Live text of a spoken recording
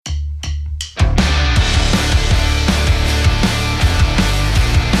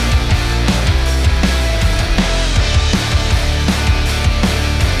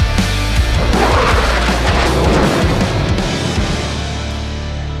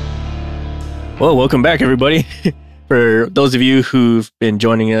Well, welcome back, everybody. For those of you who've been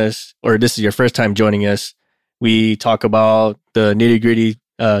joining us, or this is your first time joining us, we talk about the nitty-gritty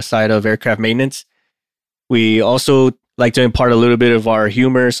side of aircraft maintenance. We also like to impart a little bit of our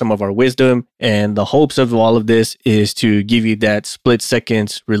humor, some of our wisdom, and the hopes of all of this is to give you that split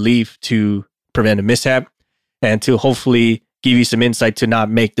seconds relief to prevent a mishap and to hopefully give you some insight to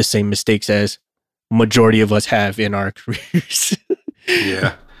not make the same mistakes as majority of us have in our careers.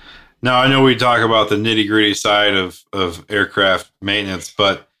 Yeah. Now, I know we talk about the nitty gritty side of aircraft maintenance,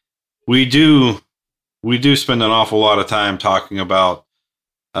 but we do spend an awful lot of time talking about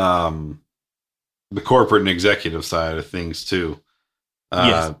the corporate and executive side of things too.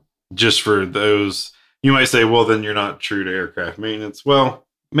 Yes. Just for those, you might say, well, then you're not true to aircraft maintenance. Well,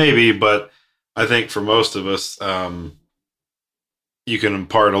 maybe, but I think for most of us, you can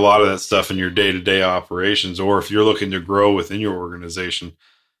impart a lot of that stuff in your day-to-day operations, or if you're looking to grow within your organization,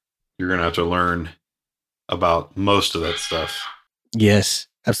 you're going to have to learn about most of that stuff. Yes,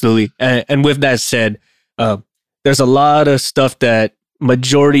 absolutely. And with that said, there's a lot of stuff that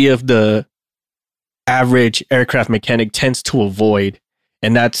majority of the average aircraft mechanic tends to avoid,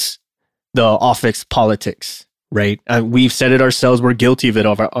 and that's the office politics, right? We've said it ourselves. We're guilty of it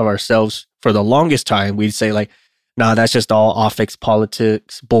of ourselves for the longest time. We'd say like, nah, that's just all office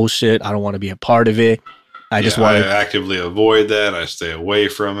politics bullshit. I don't want to be a part of it. I actively avoid that. I stay away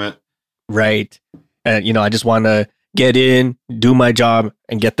from it. Right. And, I just want to get in, do my job,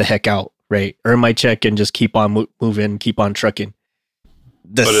 and get the heck out, right? Earn my check and just keep on moving, keep on trucking.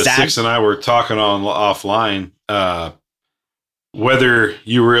 But as Six and I were talking on offline, whether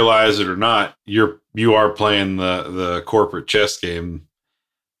you realize it or not, you are playing the corporate chess game.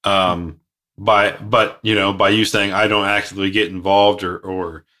 By you saying I don't actively get involved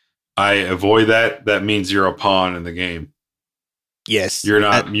or I avoid that means you're a pawn in the game. Yes. You're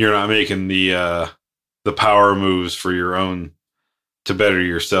not making the power moves for your own to better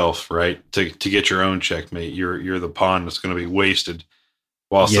yourself, right? To get your own checkmate. You're the pawn that's going to be wasted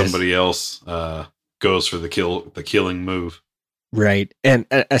while somebody else goes for the killing move. Right. And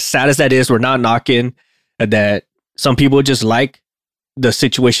as sad as that is, we're not knocking that some people just like the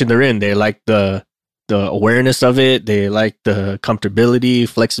situation they're in. They like the awareness of it. They like the comfortability,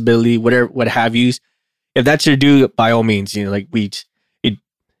 flexibility, whatever, what have you. If that's your due, by all means, it's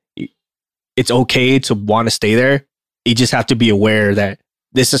okay to want to stay there. You just have to be aware that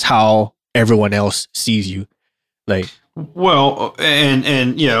this is how everyone else sees you. Like, well,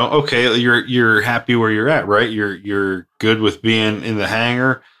 and okay, you're happy where you're at, right? You're good with being in the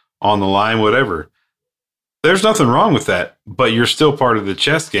hangar, on the line, whatever. There's nothing wrong with that, but you're still part of the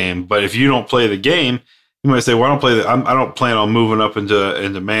chess game. But if you don't play the game, you might say, "Well, I don't plan on moving up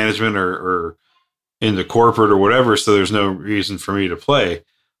into management or into corporate or whatever, so there's no reason for me to play."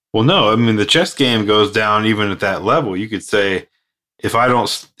 Well, no, I mean the chess game goes down even at that level. You could say, if I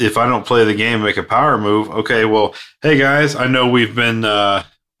don't play the game, make a power move. Okay, well, hey guys, I know we've been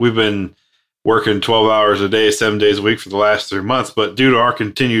working 12 hours a day, 7 days a week for the last 3 months, but due to our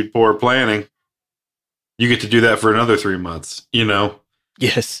continued poor planning, you get to do that for another 3 months.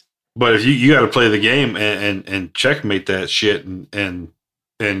 Yes. But if you got to play the game and checkmate that shit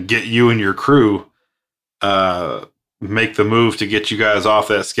and get you and your crew make the move to get you guys off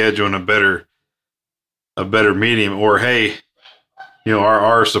that schedule in a better medium, or hey,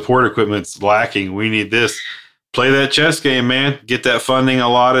 our support equipment's lacking. We need this. Play that chess game, man. Get that funding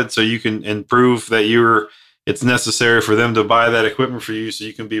allotted so you can improve that it's necessary for them to buy that equipment for you so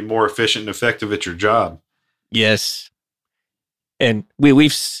you can be more efficient and effective at your job. Yes. And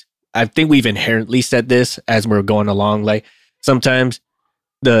I think we've inherently said this as we're going along. Like sometimes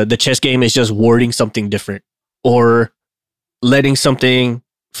the chess game is just wording something different or letting something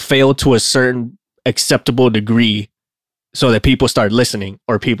fail to a certain acceptable degree so that people start listening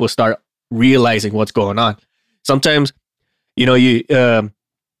or people start realizing what's going on. Sometimes, you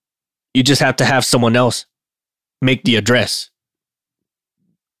just have to have someone else make the address.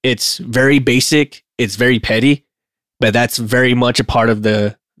 It's very basic. It's very petty, but that's very much a part of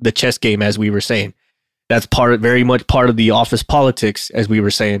the chess game, as we were saying. That's very much part of the office politics, as we were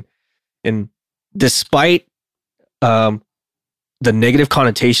saying. And despite the negative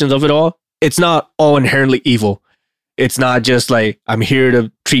connotations of it all, it's not all inherently evil. It's not just like I'm here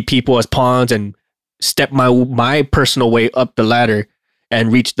to treat people as pawns and step my personal way up the ladder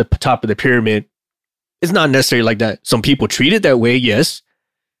and reach the top of the pyramid. It's not necessarily like that. Some people treat it that way, yes,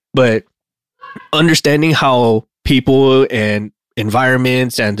 but understanding how people and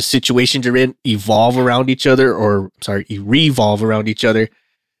environments and the situations you're in revolve around each other,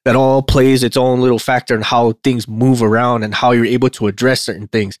 that all plays its own little factor in how things move around and how you're able to address certain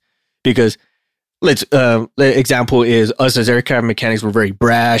things. Because Example is us as aircraft mechanics. We're very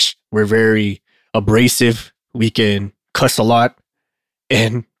brash. We're very abrasive. We can cuss a lot.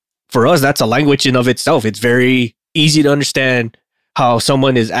 And for us, that's a language in of itself. It's very easy to understand how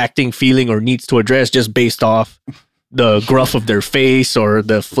someone is acting, feeling, or needs to address just based off the gruff of their face or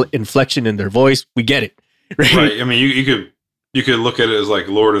the inflection in their voice. We get it. Right. I mean, you could look at it as like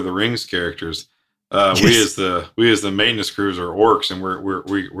Lord of the Rings characters. Yes. we as the maintenance crews are orcs, and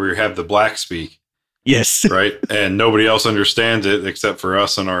we have the black speak. Yes. Right. And nobody else understands it except for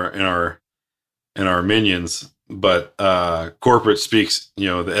us and our minions. But corporate speaks,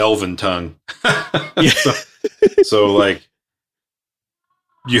 the elven tongue. Yeah. so like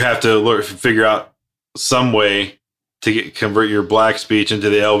you have to figure out some way to convert your black speech into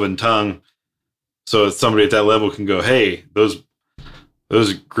the elven tongue, so that somebody at that level can go, hey, those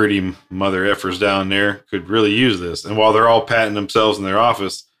gritty mother effers down there could really use this. And while they're all patting themselves in their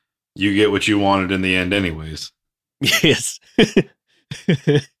office, you get what you wanted in the end anyways. Yes.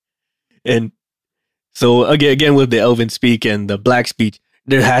 And so again, with the elven speak and the black speech,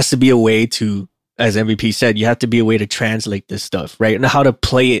 there has to be a way to, as MVP said, you have to be a way to translate this stuff, right? And how to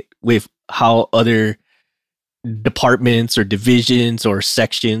play it with how other departments or divisions or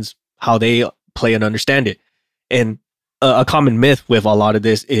sections, how they play and understand it. And a common myth with a lot of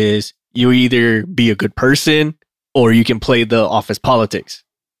this is you either be a good person or you can play the office politics.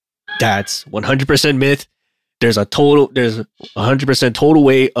 That's 100% myth. There's 100% total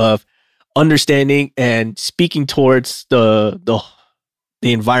way of understanding and speaking towards the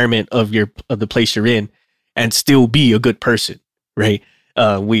environment of the place you're in and still be a good person, right?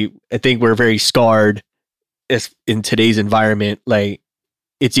 I think we're very scarred in today's environment. Like,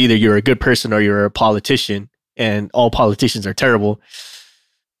 it's either you're a good person or you're a politician, and all politicians are terrible.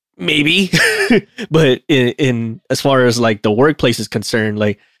 Maybe. But in as far as like the workplace is concerned,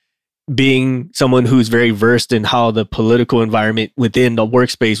 like being someone who's very versed in how the political environment within the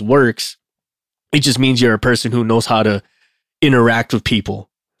workspace works, it just means you're a person who knows how to interact with people,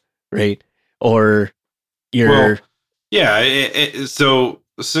 right? Or you're... So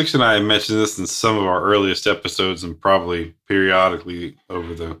Six and I mentioned this in some of our earliest episodes and probably periodically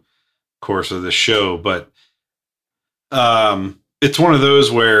over the course of the show, but it's one of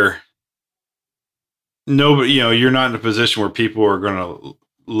those where nobody, you're not in a position where people are going to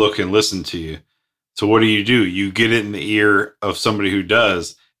look and listen to you. So what do? You get it in the ear of somebody who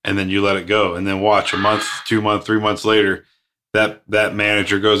does, and then you let it go, and then watch a month, 2 months, 3 months later, that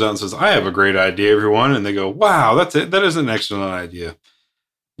manager goes out and says, I have a great idea, everyone. And they go, wow, that's it. That is an excellent idea.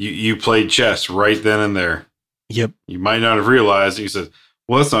 You played chess right then and there. Yep. You might not have realized it. You said,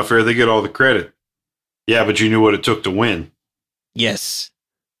 well, that's not fair. They get all the credit. Yeah, but you knew what it took to win. Yes.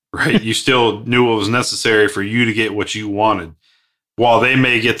 Right? You still knew what was necessary for you to get what you wanted. While they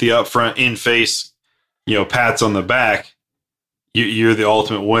may get the upfront in-face, pats on the back, you're the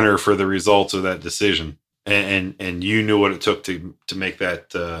ultimate winner for the results of that decision. And you knew what it took to make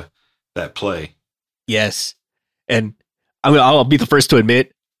that play. Yes. And I'll be the first to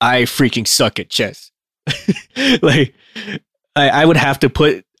admit, I freaking suck at chess. Like, I would have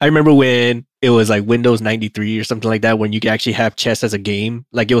to I remember when it was like Windows 93 or something like that, when you could actually have chess as a game,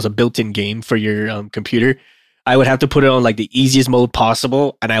 like it was a built-in game for your computer. I would have to put it on like the easiest mode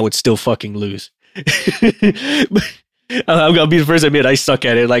possible, and I would still fucking lose. I'm gonna be the first to admit I suck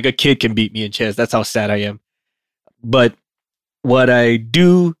at it. Like, a kid can beat me in chess. That's how sad I am. But what I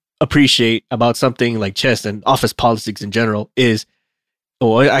do appreciate about something like chess and office politics in general is,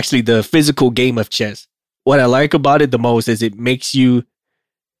 actually the physical game of chess. What I like about it the most is it makes you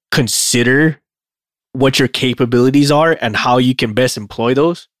consider what your capabilities are and how you can best employ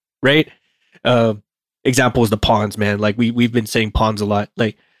those, right? Example is the pawns, man. Like we've been saying pawns a lot.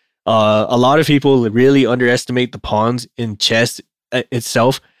 Like a lot of people really underestimate the pawns in chess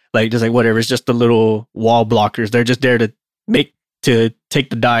itself. Like, just like whatever, it's just the little wall blockers. They're just there to take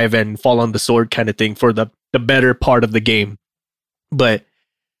the dive and fall on the sword kind of thing for the better part of the game. But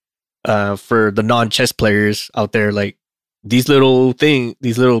for the non-chess players out there, like these little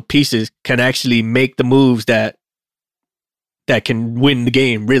pieces can actually make the moves that can win the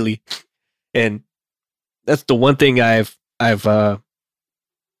game, really. And that's the one thing I've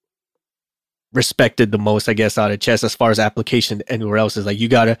respected the most, I guess, out of chess as far as application anywhere else, is like you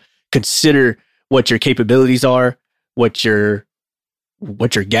gotta consider what your capabilities are, what your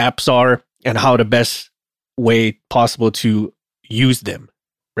gaps are, and how the best way possible to use them.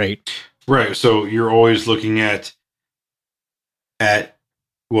 Right. So you're always looking at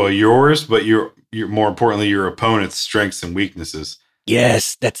yours, but you're more importantly your opponent's strengths and weaknesses.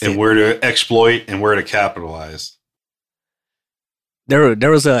 Yes, that's it. And where to exploit and where to capitalize.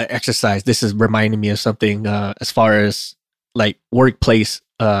 there was a exercise. This is reminding me of something as far as like workplace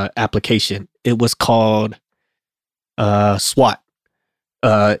application. It was called SWOT.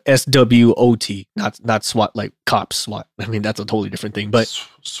 SWOT, not SWAT like cops SWAT. I mean that's a totally different thing, but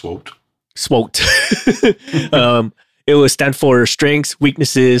SWOT. It was stand for strengths,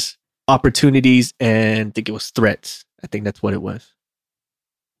 weaknesses, opportunities, and I think it was threats. I think that's what it was.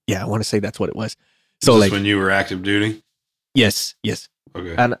 Yeah, I want to say that's what it was. So Is this like when you were active duty? yes.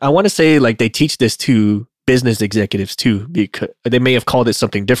 Okay. And I want to say like they teach this to business executives too, because they may have called it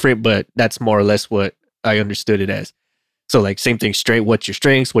something different, but that's more or less what I understood it as. So like same thing, straight. What's your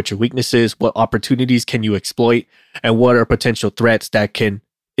strengths? What's your weaknesses? What opportunities can you exploit? And what are potential threats that can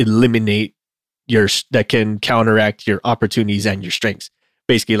eliminate that can counteract your opportunities and your strengths?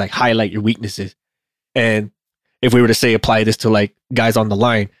 Basically like highlight your weaknesses. And if we were to say apply this to like guys on the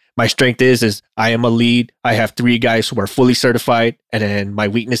line, my strength is I am a lead. I have 3 guys who are fully certified. And then my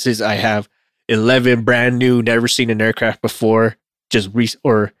weaknesses, I have 11 brand new, never seen an aircraft before,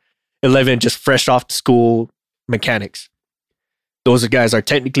 or 11 just fresh off school mechanics. Those guys are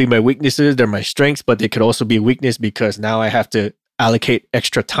technically my weaknesses. They're my strengths, but they could also be a weakness because now I have to allocate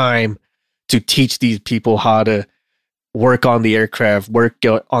extra time to teach these people how to work on the aircraft, work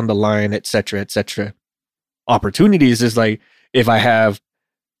on the line, etc., etc. Opportunities is like if I have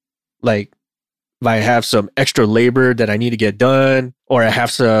some extra labor that I need to get done, or I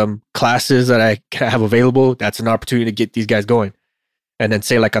have some classes that I have available, that's an opportunity to get these guys going. And then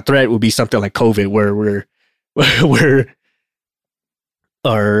say like a threat would be something like COVID, where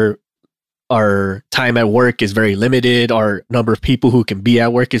our time at work is very limited. Our number of people who can be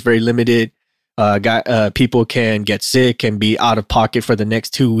at work is very limited. People can get sick and be out of pocket for the next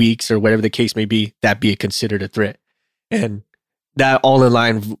 2 weeks or whatever the case may be. That be considered a threat. And that all in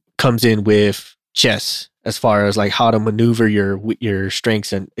line comes in with chess as far as like how to maneuver your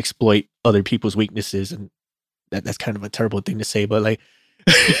strengths and exploit other people's weaknesses. And that's kind of a terrible thing to say, but like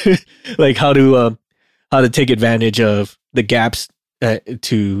like how to take advantage of the gaps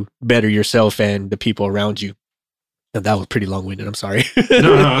to better yourself and the people around you. And that was pretty long-winded. I'm sorry.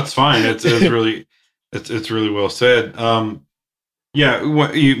 No, it's fine. It's really well said. Yeah,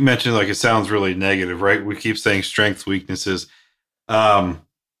 what you mentioned, like it sounds really negative, right? We keep saying strengths, weaknesses. Yeah,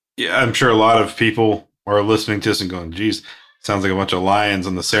 I'm sure a lot of people are listening to this and going, "Geez, sounds like a bunch of lions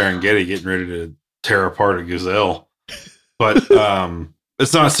on the Serengeti getting ready to tear apart a gazelle." But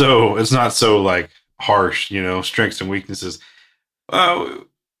it's not so like harsh, strengths and weaknesses.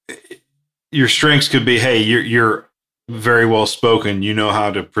 Your strengths could be, hey, you're very well spoken. You know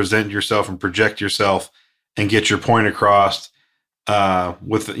how to present yourself and project yourself and get your point across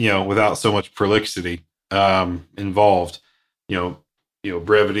without so much prolixity involved.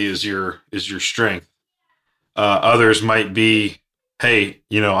 Brevity is your strength. Others might be, hey,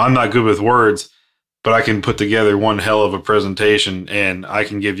 I'm not good with words, but I can put together one hell of a presentation and I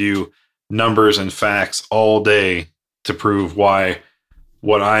can give you numbers and facts all day to prove why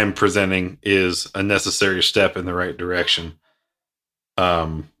what I'm presenting is a necessary step in the right direction.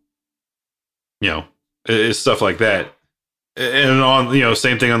 It's stuff like that. And on,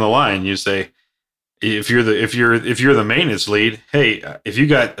 same thing on the line, you say, if you're the maintenance lead, hey, if you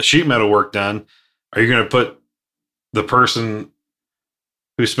got a sheet metal work done, are you going to put the person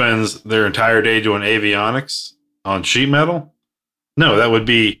who spends their entire day doing avionics on sheet metal? No, that would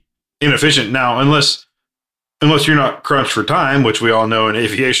be inefficient. Now, unless you're not crunched for time, which we all know in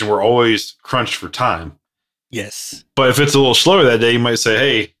aviation, we're always crunched for time. Yes. But if it's a little slower that day, you might say,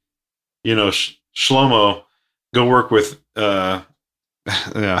 hey, Shlomo, go work with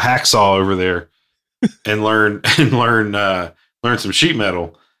Hacksaw over there and learn some sheet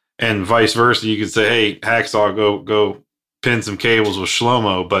metal, and vice versa. You could say, hey, Hacksaw, go pin some cables with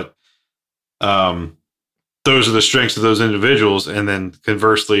Shlomo. But those are the strengths of those individuals, and then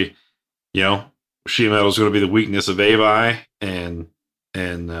conversely, sheet metal is going to be the weakness of Avi, and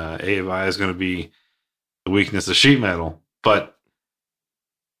Avi is going to be the weakness of sheet metal. But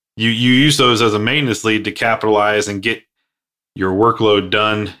you use those as a maintenance lead to capitalize and get your workload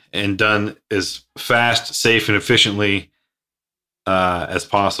done as fast, safe, and efficiently as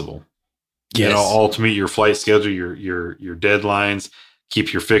possible. Yes. All to meet your flight schedule, your deadlines,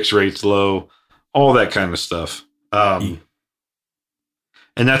 keep your fix rates low, all that kind of stuff. And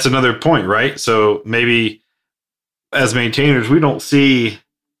that's another point, right? So maybe as maintainers, we don't see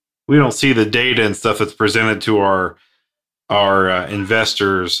the data and stuff that's presented to our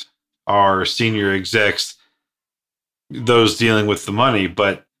investors, our senior execs, those dealing with the money.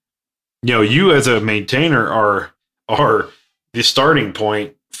 But you as a maintainer are the starting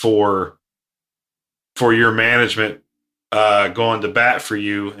point for your management going to bat for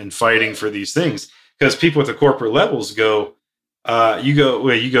you and fighting for these things. Because people at the corporate levels go, you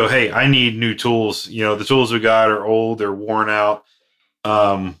go, hey, I need new tools. The tools we got are old, they're worn out.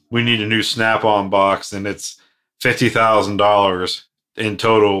 We need a new Snap-on box, and it's $50,000 in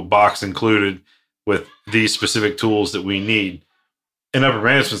total, box included, with these specific tools that we need. And upper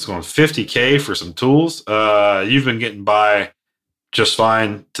management's going $50K for some tools. You've been getting by just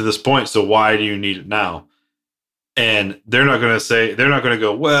fine to this point, so why do you need it now? And they're not going to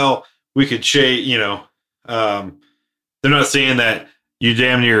go, well, we could shade, they're not saying that you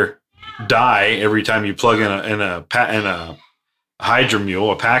damn near die every time you plug in a Hydra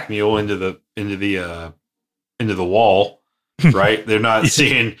mule, a pack mule into the wall, right? They're not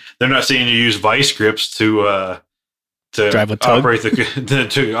seeing you use vice grips to drive a tug. operate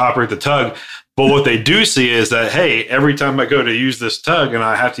the tug. But what they do see is that, hey, every time I go to use this tug and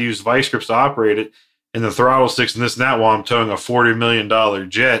I have to use vice grips to operate it, and the throttle sticks and this and that while I'm towing a $40 million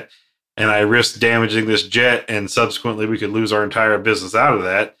jet, and I risk damaging this jet, and subsequently we could lose our entire business out of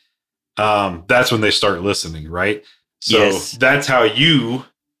that. That's when they start listening, right? So That's how you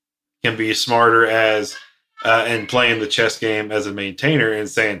can be smarter as and playing the chess game as a maintainer and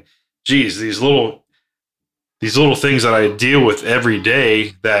saying, geez, these little things that I deal with every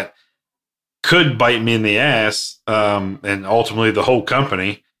day that could bite me in the ass, and ultimately the whole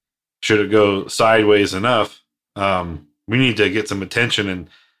company, should it go sideways enough, we need to get some attention and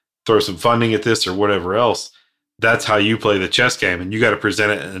throw some funding at this or whatever else. That's how you play the chess game, and you got to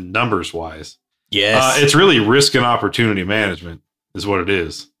present it in numbers wise. Yes. It's really risk and opportunity management is what it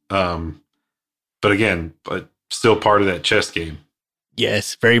is. But still part of that chess game.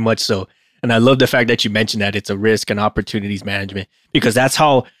 Yes, very much so. And I love the fact that you mentioned that it's a risk and opportunities management, because that's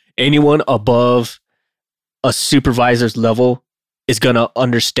how anyone above a supervisor's level is going to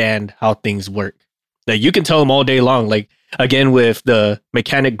understand how things work. Like, you can tell them all day long, like, again, with the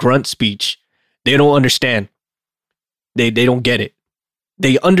mechanic grunt speech, they don't understand. They don't get it.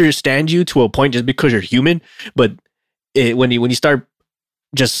 They understand you to a point just because you're human. But when you start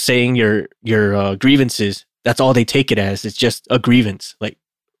just saying your grievances, that's all they take it as. It's just a grievance. Like,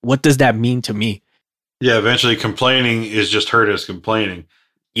 what does that mean to me? Yeah, eventually complaining is just heard as complaining.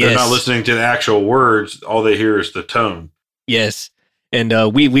 Yes. They're not listening to the actual words. All they hear is the tone. Yes. And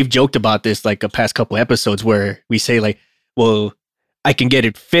we've joked about this like a past couple episodes where we say, like, well, I can get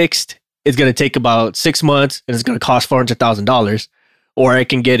it fixed. It's going to take about 6 months and it's going to cost $400,000. Or I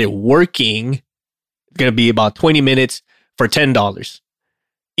can get it working. It's going to be about 20 minutes for $10.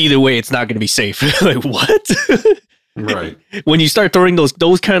 Either way, it's not going to be safe. Like, what? Right. When you start throwing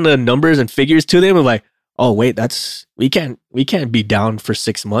those kind of numbers and figures to them, I'm like, oh wait, we can't be down for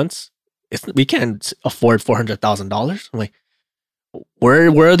 6 months. We can't afford $400,000. I'm like, where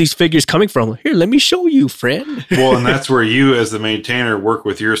are these figures coming from? Here, let me show you, friend. Well, and that's where you, as the maintainer, work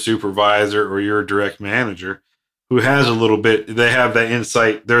with your supervisor or your direct manager, who has a little bit. They have that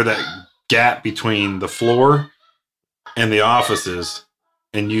insight. They're that gap between the floor and the offices,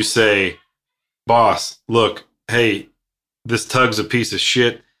 and you say, boss, look, hey, this tug's a piece of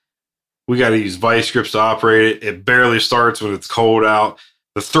shit. We got to use vice grips to operate it. It barely starts when it's cold out.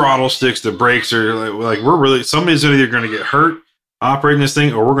 The throttle sticks, the brakes are like somebody's either going to get hurt operating this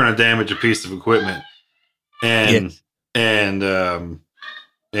thing, or we're going to damage a piece of equipment. And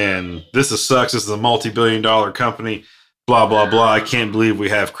this sucks. This is a multi-billion-dollar company. Blah blah blah. I can't believe we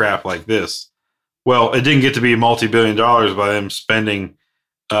have crap like this. Well, it didn't get to be multi-billion dollars by them spending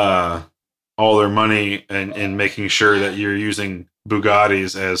all their money and making sure that you're using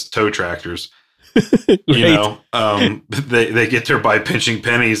Bugattis as tow tractors. Right. They get there by pinching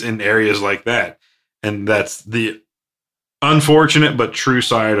pennies in areas like that. And that's the unfortunate but true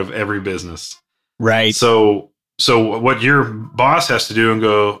side of every business. Right. So what your boss has to do and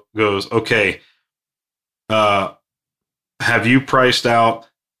goes, okay, have you priced out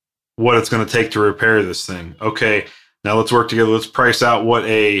what it's going to take to repair this thing? Okay, now let's work together. Let's price out what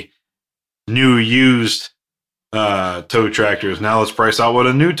a new used tow tractor is. Now let's price out what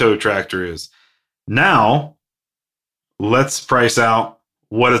a new tow tractor is. Now let's price out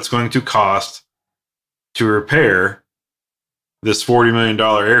what it's going to cost to repair this $40 million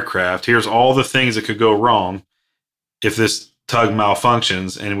aircraft. Here's all the things that could go wrong if this tug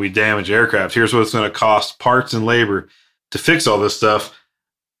malfunctions and we damage aircraft. Here's what it's going to cost, parts and labor, to fix all this stuff.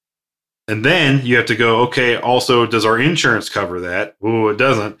 And then you have to go, okay, also, does our insurance cover that? Oh, it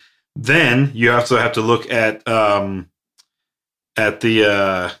doesn't. Then you also have to look at the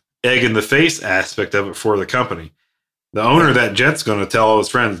egg in the face aspect of it for the company. The owner of that jet's going to tell all his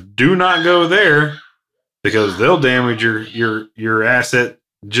friends, do not go there, because they'll damage your asset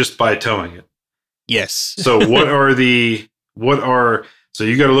just by towing it. Yes. So so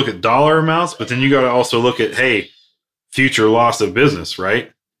you got to look at dollar amounts, but then you got to also look at, hey, future loss of business,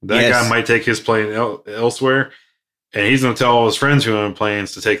 right? That guy might take his plane elsewhere, and he's going to tell all his friends who own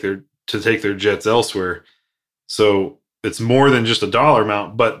planes to take their jets elsewhere. So it's more than just a dollar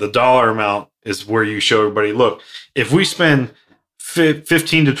amount, but the dollar amount is where you show everybody, look, if we spend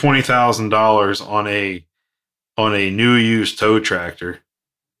 $15,000 to $20,000 on a new used tow tractor,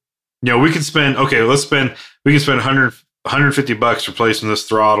 we can spend $150 replacing this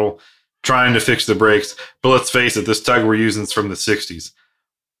throttle, trying to fix the brakes. But let's face it, this tug we're using is from the 60s.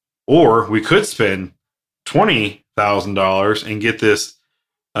 Or we could spend $20,000 and get this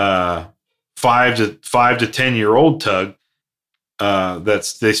 5 to 10 year old tug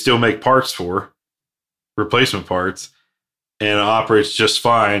they still make parts for, replacement parts, and it operates just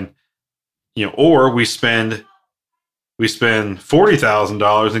fine. Or we spend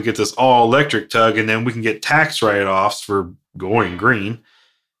 $40,000 and get this all electric tug, and then we can get tax write-offs for going green.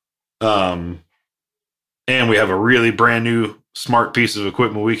 And we have a really brand new smart piece of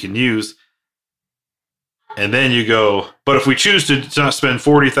equipment we can use. And then you go, but if we choose to not spend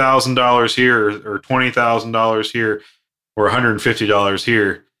 $40,000 here or $20,000 here or $150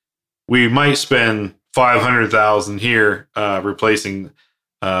 here, we might spend $500,000 here replacing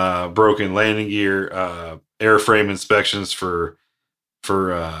broken landing gear, airframe inspections for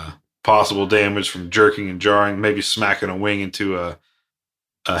possible damage from jerking and jarring, maybe smacking a wing into a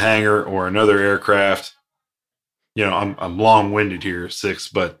hangar or another aircraft. I'm long-winded here, Six,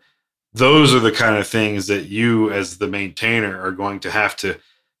 but those are the kind of things that you as the maintainer are going to have to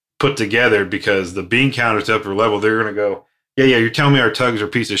put together, because the bean counters at upper level, they're going to go, yeah, you're telling me our tugs are a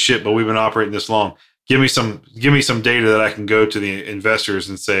piece of shit, but we've been operating this long. Give me some data that I can go to the investors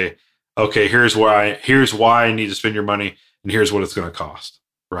and say, okay, here's why I need to spend your money, and here's what it's going to cost.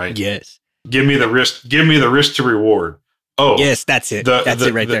 Right? Yes. Give me the risk to reward. Oh, yes, that's it. That's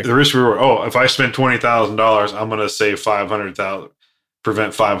it right there. The risk reward. Oh, if I spend $20,000, I'm going to save $500,000,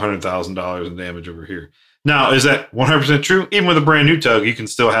 prevent $500,000 in damage over here. Now, is that 100% true? Even with a brand new tug, you can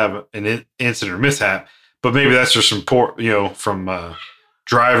still have an incident or mishap, but maybe that's just from from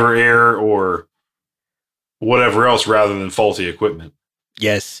driver error or whatever else, rather than faulty equipment.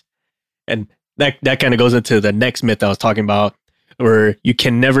 Yes, and that kind of goes into the next myth I was talking about, where you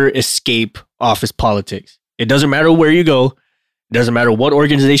can never escape office politics. It doesn't matter where you go. It doesn't matter what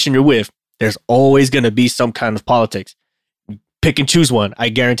organization you're with. There's always going to be some kind of politics. Pick and choose one. I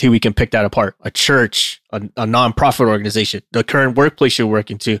guarantee we can pick that apart. A church, a nonprofit organization, the current workplace you're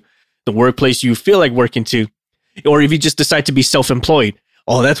working to, the workplace you feel like working to, or if you just decide to be self-employed.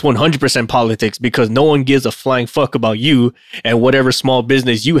 Oh, that's 100% politics, because no one gives a flying fuck about you and whatever small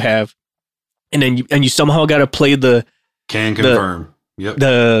business you have. And then you somehow got to play the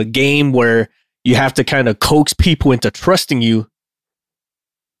game where you have to kind of coax people into trusting you.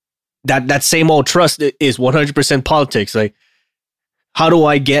 That same old trust is 100% politics. Like, how do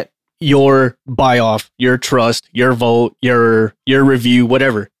I get your buy off, your trust, your vote, your review,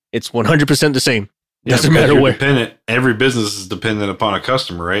 whatever? It's 100% the same. Doesn't matter where. Every business is dependent upon a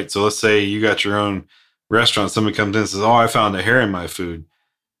customer, right? So let's say you got your own restaurant. Somebody comes in and says, "Oh, I found a hair in my food,"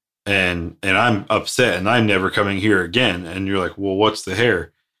 and I'm upset, and I'm never coming here again. And you're like, "Well, what's the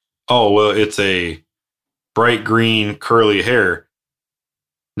hair?" "Oh, well, it's a bright green curly hair."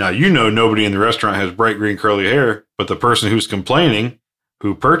 Now, nobody in the restaurant has bright green curly hair, but the person who's complaining,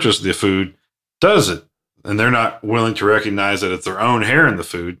 who purchased the food, does it. And they're not willing to recognize that it's their own hair in the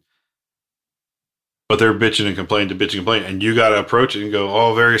food, but they're bitching and complaining. And you got to approach it and go,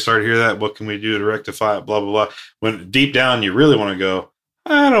 "Oh, very sorry to hear that. What can we do to rectify it?" Blah, blah, blah. When deep down, you really want to go,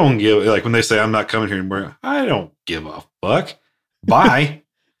 "I don't give," like when they say, "I'm not coming here anymore," I don't give a fuck. Bye.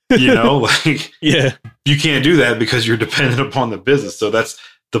 Yeah, you can't do that because you're dependent upon the business. So that's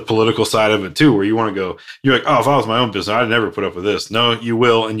the political side of it too, where you want to go, you're like, "Oh, if I was my own business, I'd never put up with this." No, you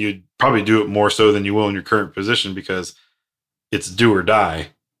will. And you'd probably do it more so than you will in your current position, because it's do or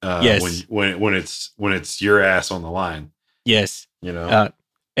die. Yes. When it's your ass on the line. Yes.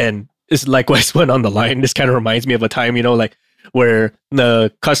 And it's likewise when on the line. This kind of reminds me of a time, like where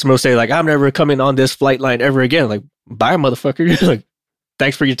the customer will say, like, "I'm never coming on this flight line ever again." Like, bye, motherfucker. Like,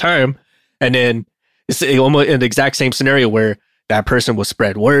 thanks for your time. And then it's almost in the exact same scenario where that person will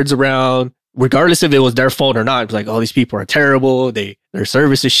spread words around, regardless if it was their fault or not. It's like, "Oh, these people are terrible. Their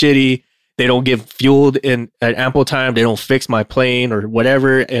service is shitty. They don't give fuel at ample time. They don't fix my plane or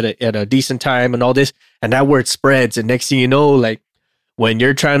whatever at a decent time," and all this. And that word spreads. And next thing you know, like when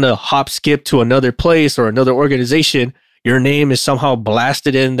you're trying to hop skip to another place or another organization, your name is somehow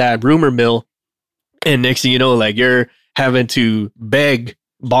blasted in that rumor mill. And next thing you know, like you're having to beg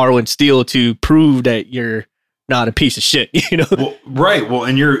borrow and steal to prove that you're not a piece of shit, you know? Well, right. Well,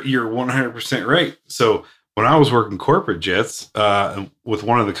 and you're 100% right. So when I was working corporate jets with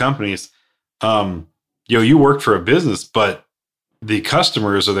one of the companies, you worked for a business, but the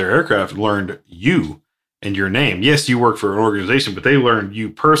customers of their aircraft learned you and your name. Yes, you work for an organization, but they learned you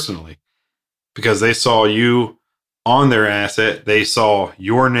personally because they saw you on their asset. They saw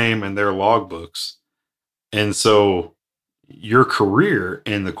your name in their logbooks. And so your career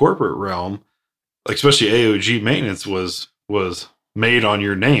in the corporate realm, especially AOG maintenance, was made on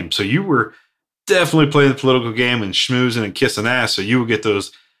your name. So you were definitely playing the political game and schmoozing and kissing ass. So you would get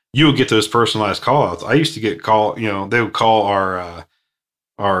those personalized call outs. I used to get they would call our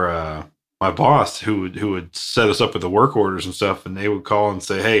my boss who would set us up with the work orders and stuff, and they would call and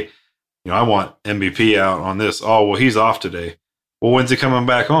say, hey, I want MVP out on this. Oh, well, he's off today. Well, when's he coming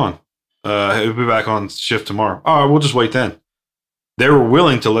back on? He'll be back on shift tomorrow. Oh, we'll just wait then. They were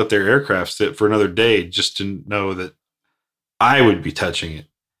willing to let their aircraft sit for another day just to know that I would be touching it.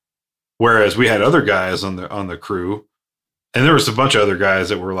 Whereas we had other guys on the crew, and there was a bunch of other guys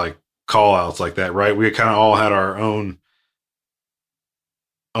that were like call outs like that, right? We kind of all had our own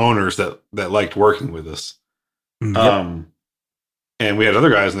owners that liked working with us. Yep. And we had other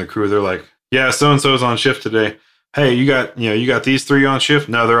guys in the crew. They're like, yeah, so-and-so's on shift today. Hey, you got these three on shift?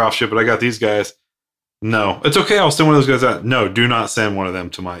 No, they're off shift, but I got these guys. No, it's okay. I'll send one of those guys out. No, do not send one of them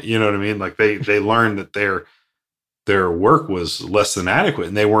to you know what I mean? Like they learned that their work was less than adequate,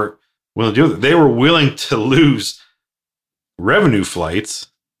 and they weren't willing to do it. They were willing to lose revenue flights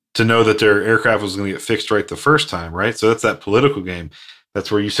to know that their aircraft was going to get fixed right the first time, right? So that's that political game.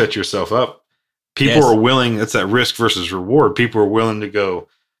 That's where you set yourself up. People are willing. It's that risk versus reward. People are willing to go,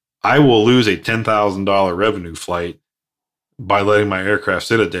 I will lose a $10,000 revenue flight by letting my aircraft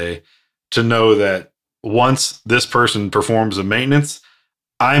sit a day to know that once this person performs a maintenance,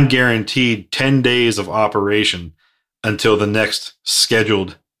 I'm guaranteed 10 days of operation until the next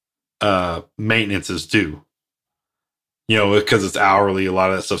scheduled maintenance is due. Because it's hourly, a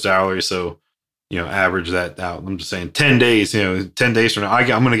lot of that stuff's hourly. So, average that out. I'm just saying 10 days, 10 days from now, I'm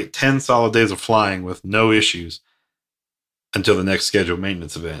going to get 10 solid days of flying with no issues until the next scheduled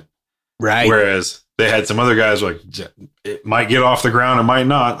maintenance event. Right. Whereas they had some other guys like, it might get off the ground, it might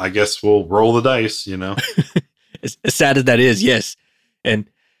not. I guess we'll roll the dice, As sad as that is, yes. And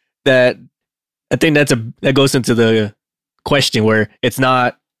that, I think that goes into the question where it's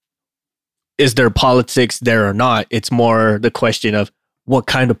not, is there politics there or not? It's more the question of what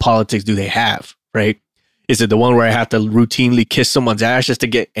kind of politics do they have, right? Is it the one where I have to routinely kiss someone's ass just to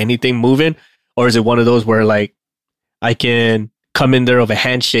get anything moving? Or is it one of those where like I can come in there with a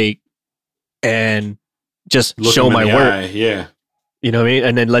handshake and just look show my work? Eye, yeah. You know what I mean?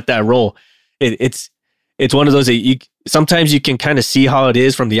 And then let that roll. It's one of those that sometimes you can kind of see how it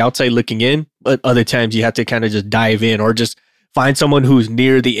is from the outside looking in, but other times you have to kind of just dive in or just find someone who's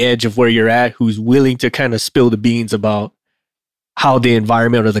near the edge of where you're at, who's willing to kind of spill the beans about how the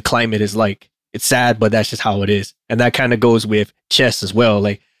environment or the climate is like. It's sad, but that's just how it is. And that kind of goes with chess as well.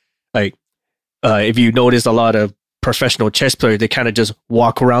 Like if you notice a lot of professional chess players, they kind of just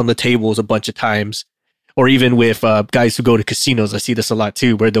walk around the tables a bunch of times. Or even with guys who go to casinos, I see this a lot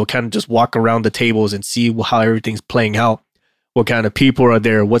too, where they'll kind of just walk around the tables and see how everything's playing out. What kind of people are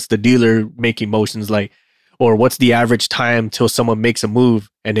there? What's the dealer making motions like? Or what's the average time till someone makes a move?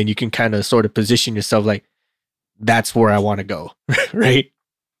 And then you can kind of sort of position yourself like, that's where I want to go, right?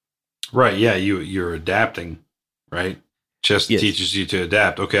 Right, yeah, you're adapting, right? Chess teaches you to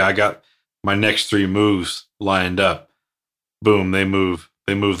adapt. Okay, I got my next three moves lined up. Boom, they move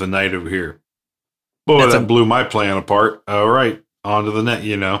the knight over here. Boy, that blew my plan apart. All right, on to the net,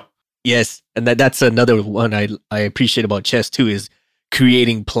 Yes, and that's another one I appreciate about chess too, is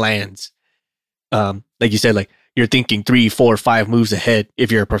creating plans. Like you said, like you're thinking 3, 4, 5 moves ahead.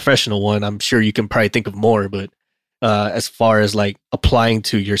 If you're a professional one, I'm sure you can probably think of more, but as far as like applying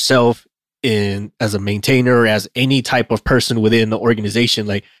to yourself as a maintainer, as any type of person within the organization,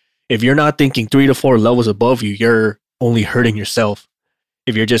 like if you're not thinking 3 to 4 levels above you, you're only hurting yourself.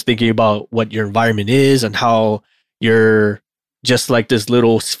 If you're just thinking about what your environment is and how you're just like this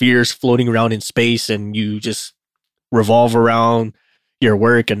little spheres floating around in space and you just revolve around your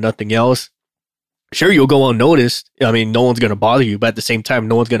work and nothing else, sure, you'll go unnoticed. I mean, no one's going to bother you, but at the same time,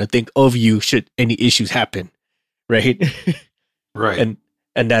 no one's going to think of you should any issues happen. Right. Right.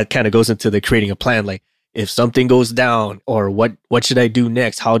 And that kind of goes into the creating a plan. Like if something goes down or what should I do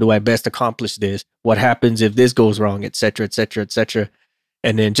next? How do I best accomplish this? What happens if this goes wrong, et cetera, et cetera, et cetera.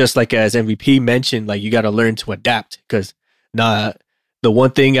 And then just like as MVP mentioned, like you got to learn to adapt because not the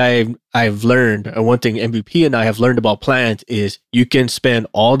one thing I've learned, or one thing MVP and I have learned about plans is you can spend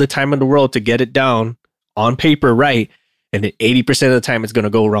all the time in the world to get it down on paper right, and then 80% of the time it's going to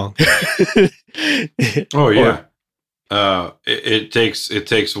go wrong. Oh yeah. It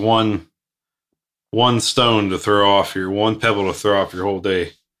takes one stone to throw off one pebble to throw off your whole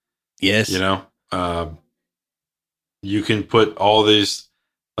day. Yes. You know, you can put all these,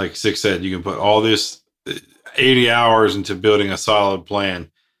 like Six said, you can put all this 80 hours into building a solid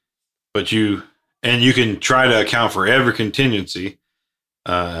plan, but you can try to account for every contingency,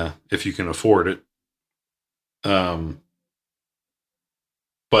 if you can afford it.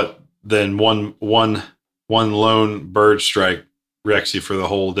 But then one lone bird strike wrecks you for the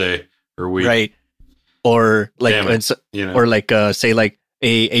whole day or week. Right. Or like, or like, say like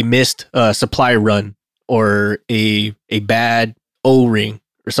a missed supply run or a bad O-ring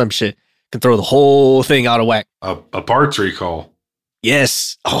or some shit can throw the whole thing out of whack. A parts recall.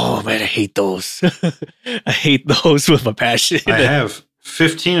 Yes. Oh man, I hate those. I hate those with a passion. I have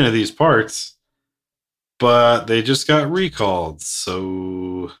 15 of these parts, but they just got recalled.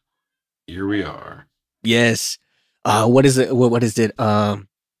 So here we are. Yes. What is it? What is it?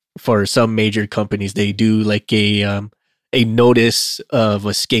 For some major companies, they do like a notice of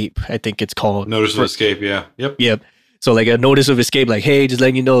escape. I think it's called notice of escape. Yeah. Yep. So like a notice of escape, like, hey, just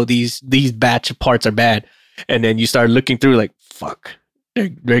letting you know these batch of parts are bad, and then you start looking through, like, fuck,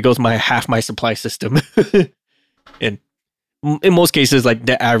 there goes half my supply system. And in most cases, like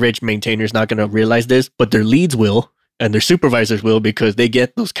the average maintainer is not going to realize this, but their leads will, and their supervisors will, because they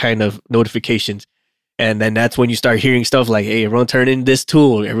get those kind of notifications. And then that's when you start hearing stuff like, hey, everyone turn in this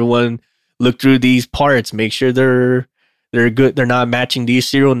tool. Everyone look through these parts. Make sure they're good. They're not matching these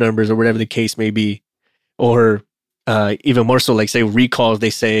serial numbers or whatever the case may be. Or even more so, like say recalls, they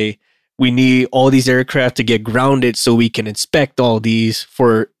say, we need all these aircraft to get grounded so we can inspect all these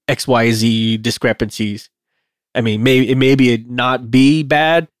for XYZ discrepancies. I mean, it may not be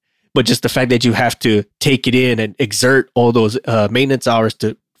bad, but just the fact that you have to take it in and exert all those maintenance hours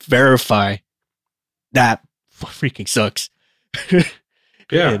to verify, that freaking sucks.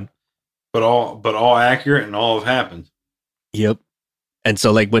 Yeah. But all accurate and all have happened. Yep. And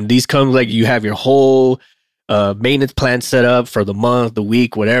so like when these come, like you have your whole maintenance plan set up for the month, the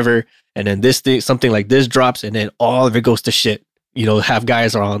week, whatever, and then something like this drops, and then all of it goes to shit. You know, have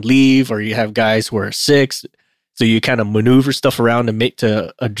guys are on leave, or you have guys who are sick, so you kind of maneuver stuff around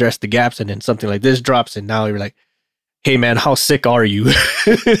to address the gaps, and then something like this drops, and now you're like, hey man, how sick are you?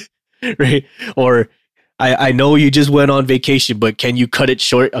 Right? Or I know you just went on vacation, but can you cut it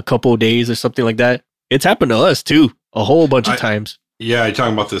short a couple of days or something like that? It's happened to us too, a whole bunch of times. Yeah, you're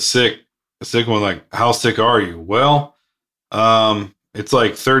talking about the sick one, like, how sick are you? Well, it's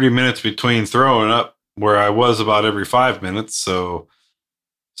like 30 minutes between throwing up, where I was about every 5 minutes. So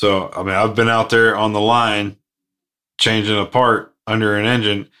I mean, I've been out there on the line changing a part under an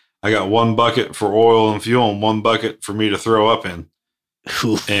engine. I got one bucket for oil and fuel and one bucket for me to throw up in.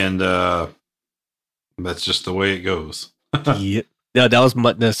 And that's just the way it goes. Yep. Yeah, that was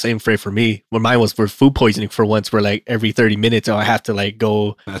the same freight for me. When mine was for food poisoning for once, where like every 30 minutes I have to like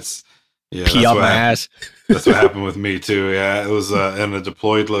go pee out my ass. That's what happened with me too. Yeah, it was in a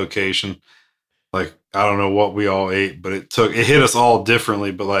deployed location. Like, I don't know what we all ate, but it hit us all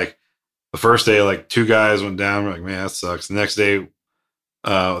differently. But like the first day, like 2 guys went down. We're like, man, that sucks. The next day,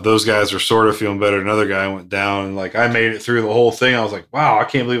 those guys were sort of feeling better. Another guy went down, and like I made it through the whole thing. I was like, wow, I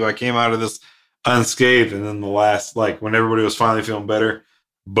can't believe I came out of this unscathed. And then the last, like when everybody was finally feeling better,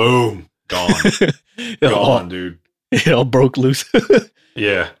 boom, gone. Gone, dude. It all broke loose.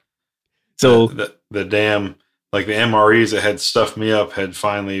 Yeah. So the damn, like the MREs that had stuffed me up had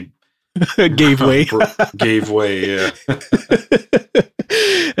finally gave way. Gave way, yeah.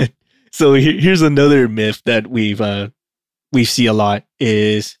 So here's another myth that we see a lot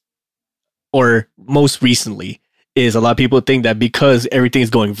is, or most recently, is a lot of people think that because everything's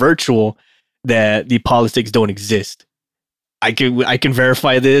going virtual, that the politics don't exist. I can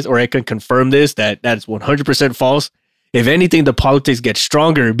verify this, or I can confirm this, that that's 100% false. If anything, the politics get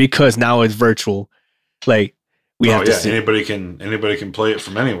stronger because now it's virtual. Like we have to see. Anybody can play it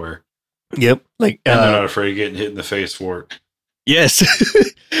from anywhere. Yep. Like, and they're not afraid of getting hit in the face for it. Yes.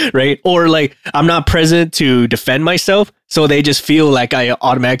 Right. Or like, I'm not present to defend myself, so they just feel like I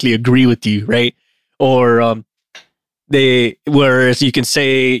automatically agree with you. Right. Or whereas you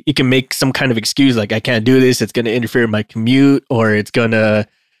can make some kind of excuse, like, I can't do this, it's going to interfere with my commute, or it's going to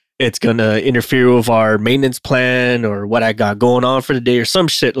interfere with our maintenance plan, or what I got going on for the day, or some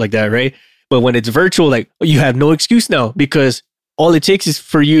shit like that. Right. But when it's virtual, like, you have no excuse now, because all it takes is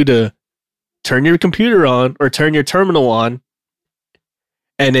for you to turn your computer on or turn your terminal on,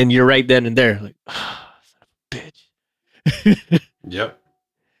 And then you're right then and there, like, oh, son of a bitch. Yep.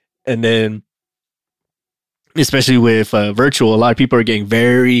 And then, especially with virtual, a lot of people are getting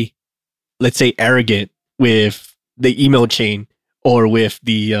very, let's say, arrogant with the email chain or with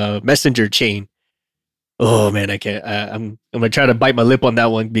the messenger chain. Oh man, I can't. I'm gonna try to bite my lip on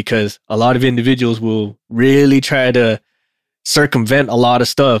that one because a lot of individuals will really try to circumvent a lot of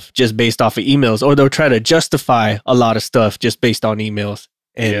stuff just based off of emails, or they'll try to justify a lot of stuff just based on emails.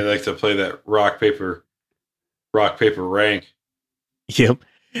 And yeah, they like to play that rock paper rank. Yep.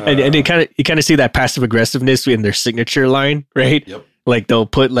 And you kind of see that passive aggressiveness in their signature line, right? Yep. Like they'll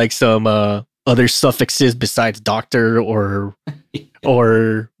put like some other suffixes besides doctor or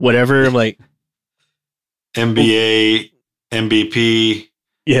whatever. I'm like MBA, MBP,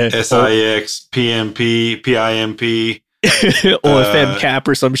 yeah, SIX, PMP, PIMP, OFM cap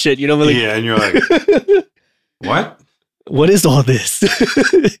or some shit. You know, like, yeah, and you're like, what? What is all this?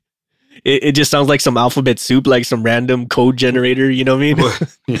 It just sounds like some alphabet soup, like some random code generator. You know what I mean? Well,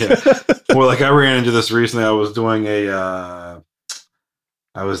 yeah. Well, like I ran into this recently. I was doing a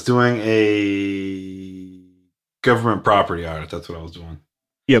government property audit. That's what I was doing.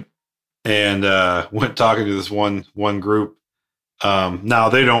 Yep. And went talking to this one group. Now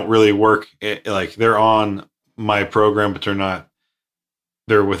they don't really work like they're on my program, but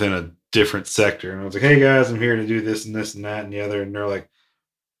they're within a different sector. And I was like, hey guys, I'm here to do this and this and that and the other. And they're like,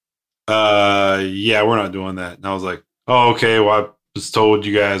 yeah, we're not doing that. And I was like, oh, okay. Well, I was told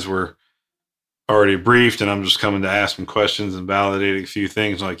you guys were already briefed and I'm just coming to ask some questions and validate a few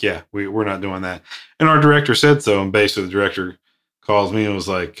things. I'm like, yeah, we're not doing that. And our director said so. And basically the director calls me and was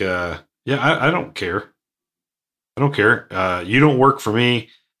like, yeah, I don't care. I don't care. You don't work for me.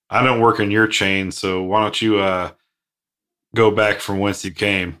 I don't work in your chain. So why don't you go back from whence you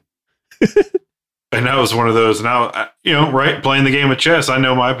came? And that was one of those. And I, right, playing the game of chess, I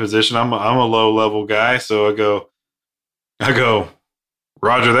know my position. I'm a low level guy. So I go,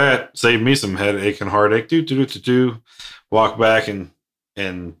 Roger that. Save me some headache and heartache. Walk back and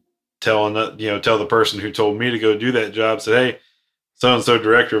tell the person who told me to go do that job, said, hey, so-and-so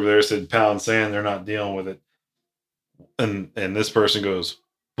director over there said pound sand, they're not dealing with it. And this person goes,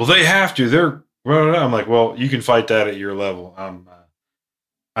 well, they have to. They're, I'm like, well, you can fight that at your level.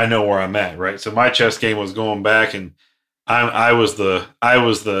 I know where I'm at, right? So my chess game was going back, and I was the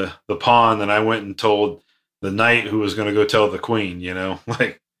pawn, and I went and told the knight who was going to go tell the queen,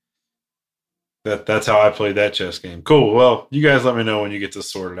 like that's how I played that chess game. Cool. Well, you guys let me know when you get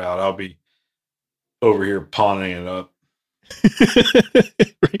this sorted out. I'll be over here pawning it up.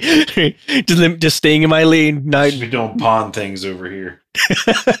 just staying in my lane. We don't pawn things over here.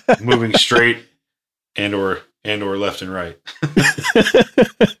 Moving straight and or left and right.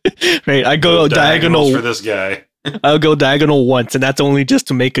 Right. I go diagonal for this guy. I'll go diagonal once, and that's only just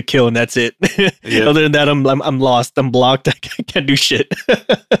to make a kill, and that's it. Yep. Other than that, I'm lost. I'm blocked. I can't do shit.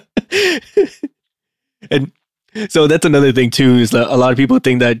 And so that's another thing too, is that a lot of people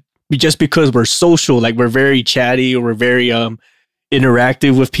think that just because we're social, like we're very chatty or we're very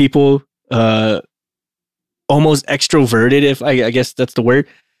interactive with people, almost extroverted, if I guess that's the word,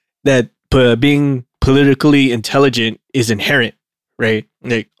 that being politically intelligent is inherent, right?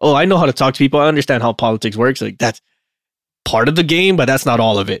 Like, oh, I know how to talk to people. I understand how politics works. Like, that's part of the game, but that's not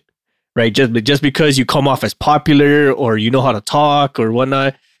all of it, right? Just because you come off as popular or you know how to talk or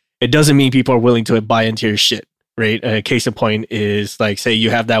whatnot, it doesn't mean people are willing to buy into your shit, right? A case in point is like, say you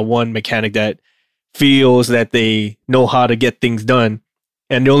have that one mechanic that feels that they know how to get things done,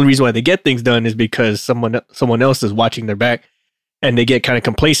 and the only reason why they get things done is because someone else is watching their back, and they get kind of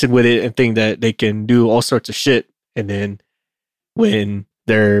complacent with it and think that they can do all sorts of shit. And then when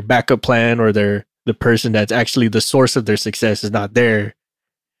their backup plan or the person that's actually the source of their success is not there,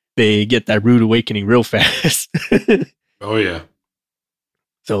 they get that rude awakening real fast. Oh yeah.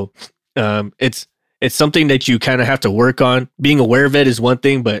 So it's something that you kind of have to work on. Being aware of it is one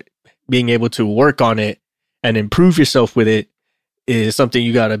thing, but being able to work on it and improve yourself with it is something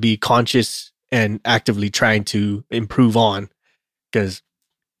you got to be conscious and actively trying to improve on. Because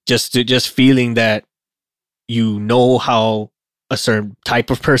just feeling that you know how a certain type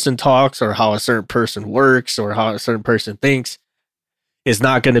of person talks or how a certain person works or how a certain person thinks is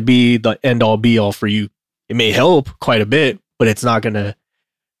not going to be the end all be all for you. It may help quite a bit, but it's not going to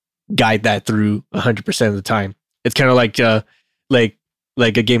guide that through 100% of the time. It's kind of like a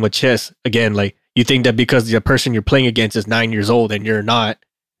game of chess. Again, like you think that because the person you're playing against is 9 years old and you're not,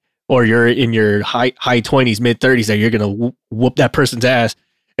 or you're in your high 20s, mid 30s, that you're going to whoop that person's ass.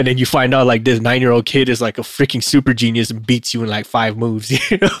 And then you find out like this 9-year-old kid is like a freaking super genius and beats you in like 5 moves,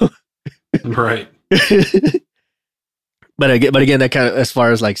 Right. but again, that kind of, as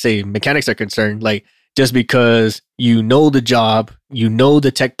far as like say mechanics are concerned, like just because you know the job, you know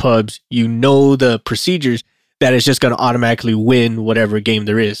the tech pubs, you know the procedures, that is just going to automatically win whatever game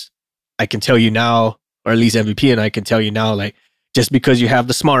there is. I can tell you now, or at least MVP and I can tell you now, like just because you have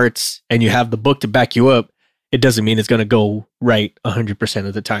the smarts and you have the book to back you up, it doesn't mean it's going to go right 100%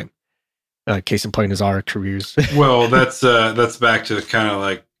 of the time. Case in point is our careers. Well, that's back to kind of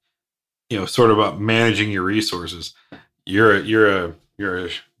like, sort of about managing your resources. You're a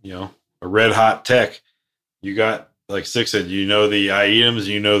red hot tech. You got, like Six said, the items,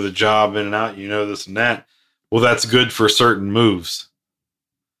 the job in and out, this and that. Well, that's good for certain moves.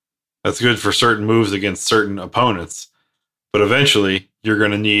 That's good for certain moves against certain opponents. But eventually, you're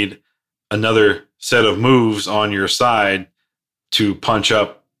going to need another set of moves on your side to punch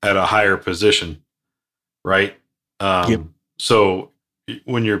up at a higher position, right? Yep. So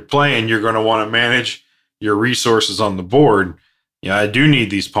when you're playing, you're going to want to manage your resources on the board. I do need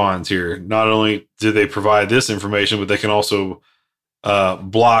these pawns here. Not only do they provide this information, but they can also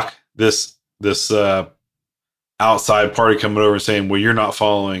block this outside party coming over and saying, well, you're not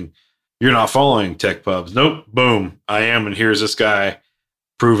following tech pubs. Nope. Boom. I am. And here's this guy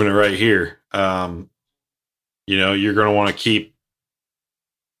proving it right here. You're going to want to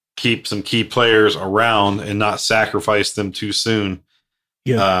keep some key players around and not sacrifice them too soon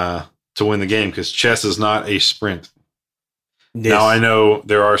to win the game, because chess is not a sprint. Yes. Now, I know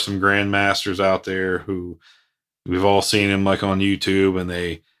there are some grandmasters out there who we've all seen them like on YouTube, and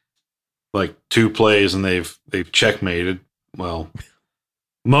they like 2 plays and they've checkmated. Well,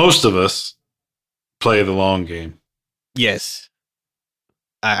 most of us play the long game. Yes.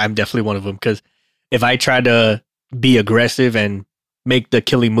 I'm definitely one of them, because if I try to be aggressive and make the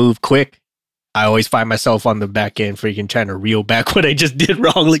killing move quick, I always find myself on the back end freaking trying to reel back what I just did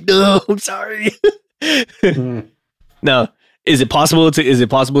wrong. Like, no, I'm sorry. Now, is it possible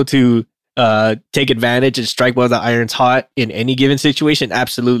to take advantage and strike while the iron's hot in any given situation?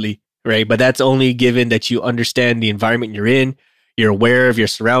 Absolutely. Right. But that's only given that you understand the environment you're in. You're aware of your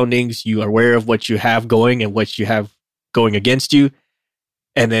surroundings. You are aware of what you have going and what you have going against you.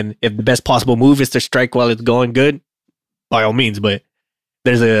 And then if the best possible move is to strike while it's going good, by all means. But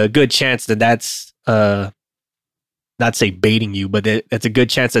there's a good chance that that's not say baiting you, but that's a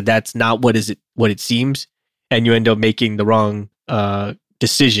good chance that that's not what it seems, and you end up making the wrong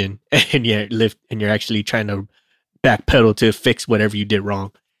decision, and you're actually trying to backpedal to fix whatever you did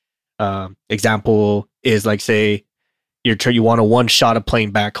wrong. Example is like, say you want a one shot of plane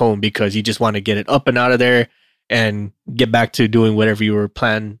back home because you just want to get it up and out of there and get back to doing whatever you were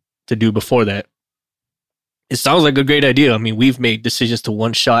planning to do before that. It sounds like a great idea. I mean, we've made decisions to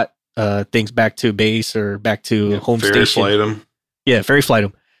one shot things back to base or back to home ferry station. Flight them. Yeah, ferry flight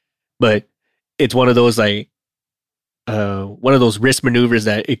them. But it's one of those risk maneuvers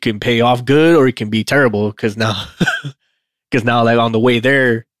that it can pay off good or it can be terrible, because now like on the way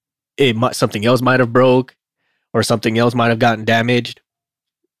there, something else might have broke or something else might have gotten damaged.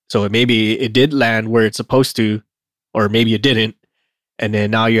 So maybe it did land where it's supposed to, or maybe it didn't. And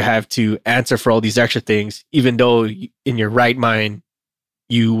then now you have to answer for all these extra things, even though in your right mind,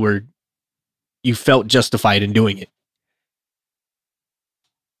 you felt justified in doing it.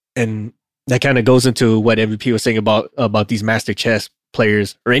 And that kind of goes into what MVP was saying about these master chess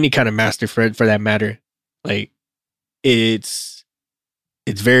players, or any kind of master for that matter. Like, it's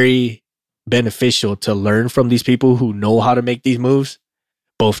very beneficial to learn from these people who know how to make these moves,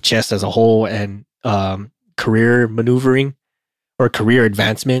 both chess as a whole and career maneuvering or career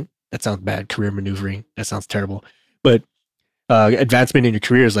advancement. That sounds bad. Career maneuvering. That sounds terrible. But advancement in your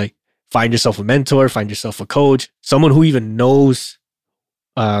career is like, find yourself a mentor, find yourself a coach, someone who even knows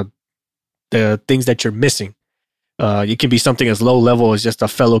the things that you're missing. It can be something as low level as just a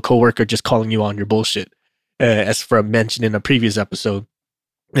fellow coworker just calling you on your bullshit. As for mentioned in a previous episode,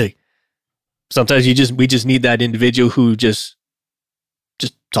 like, sometimes we just need that individual who just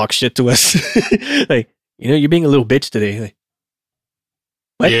talk shit to us. Like, you're being a little bitch today. Like,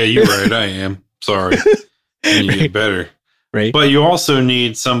 what? Yeah, you're right. I am. Sorry. You Right. get better. Right. But you also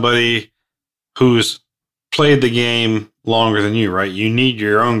need somebody who's played the game longer than you, right? You need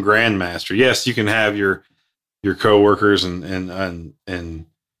your own grandmaster. Yes, you can have your coworkers and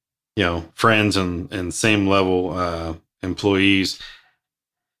friends and same level employees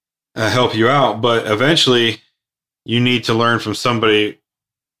help you out, but eventually you need to learn from somebody.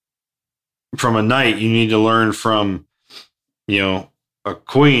 From a knight, you need to learn from a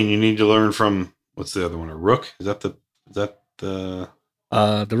queen. You need to learn from, what's the other one? A rook? Is that the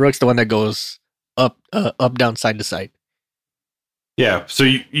the rook's the one that goes up, down, side to side. Yeah. So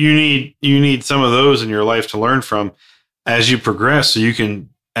you need some of those in your life to learn from. as you progress, so you can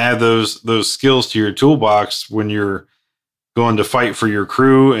add those skills to your toolbox when you're going to fight for your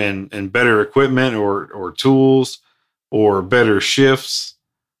crew and better equipment or tools or better shifts.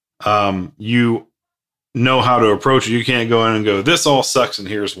 You know how to approach it. You can't go in and go, this all sucks and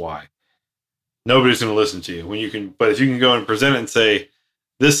here's why. Nobody's going to listen to you when you can. But if you can go and present it and say,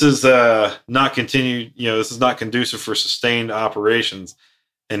 this is not continued, this is not conducive for sustained operations,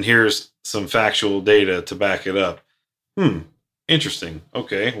 and here's some factual data to back it up. Interesting.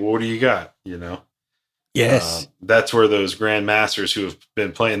 Okay, well, what do you got? Yes, that's where those grandmasters who have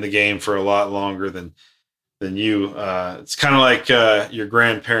been playing the game for a lot longer than you. It's kind of like your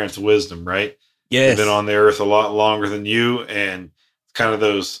grandparents' wisdom, right? Yes, they've been on the earth a lot longer than you, and it's kind of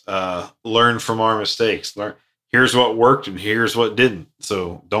those learn from our mistakes. Here's what worked and here's what didn't.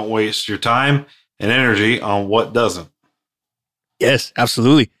 So don't waste your time and energy on what doesn't. Yes,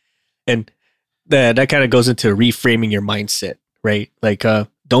 absolutely. And that kind of goes into reframing your mindset, right? Like,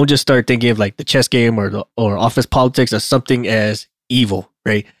 don't just start thinking of like the chess game or office politics as something as evil,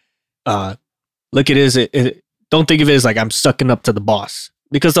 right? Look at it as don't think of it as like I'm sucking up to the boss,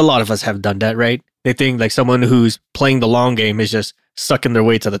 because a lot of us have done that, right? They think like someone who's playing the long game is just sucking their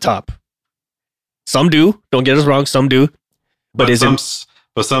way to the top. Some do. Don't get us wrong. Some do. But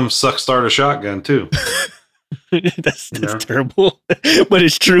some suck start a shotgun too. That's terrible, but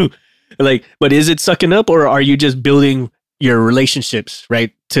it's true. Like, but is it sucking up, or are you just building your relationships,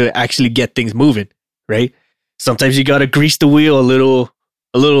 right, to actually get things moving, right? Sometimes you got to grease the wheel a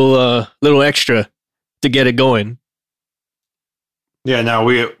little extra to get it going. Yeah. Now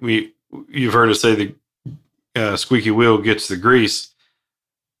you've heard us say the squeaky wheel gets the grease,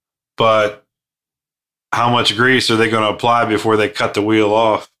 but how much grease are they going to apply before they cut the wheel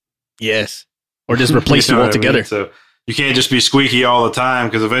off? Yes. Or just replace it altogether. I mean? So you can't just be squeaky all the time,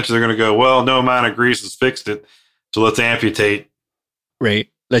 because eventually they're going to go, well, no amount of grease has fixed it, so let's amputate. Right.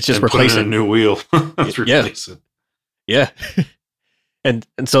 Let's just replace a new wheel. Let's replace it. Yeah. and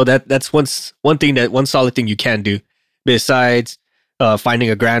so that's one solid thing you can do besides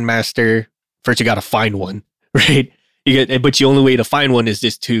finding a grandmaster. First, you got to find one, right? But the only way to find one is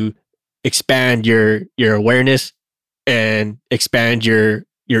just to expand your awareness and expand your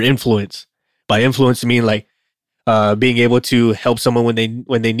influence. By influence, I mean like being able to help someone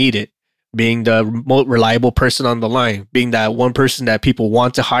when they need it, being the most reliable person on the line, being that one person that people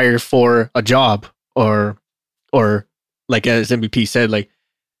want to hire for a job, or like as MVP said, like,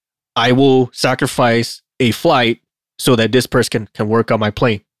 I will sacrifice a flight so that this person can work on my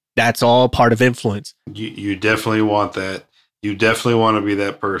plane. That's all part of influence. You definitely want that. You definitely want to be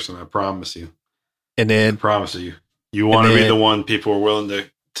that person. I promise you. And then I promise you, you want to be the one people are willing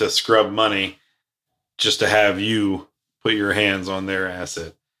to scrub money just to have you put your hands on their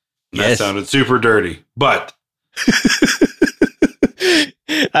asset. That sounded super dirty, but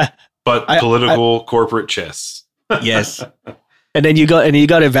political corporate chess. Yes. And then you got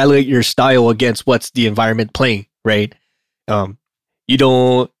to evaluate your style against what's the environment playing, right? You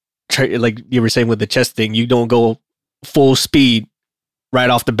don't try, like you were saying with the chess thing, you don't go full speed right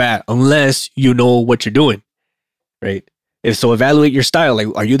off the bat unless you know what you're doing, right? So evaluate your style. Like,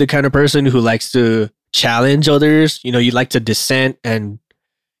 are you the kind of person who likes to challenge others? You like to dissent, and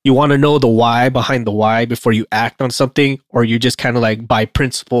you want to know the why behind the why before you act on something, or you just kind of like by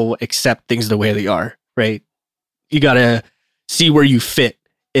principle accept things the way they are, right? You got to see where you fit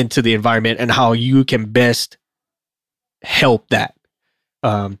into the environment and how you can best help that.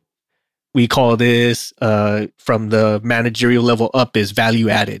 We call this from the managerial level up is value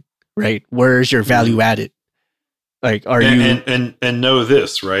added, right? Where's your value added? Like, are you and know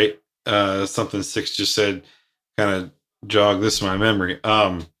this, right? Something Six just said kind of jogged this in my memory.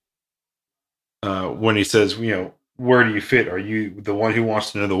 When he says, where do you fit? Are you the one who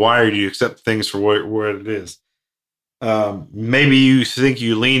wants to know the why, or do you accept things for what it is? Maybe you think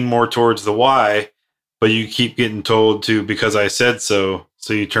you lean more towards the why, but you keep getting told to because I said so.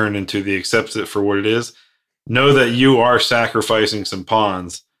 So you turn into the accepts it for what it is. Know that you are sacrificing some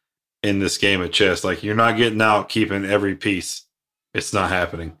pawns in this game of chess. Like, you're not getting out keeping every piece. It's not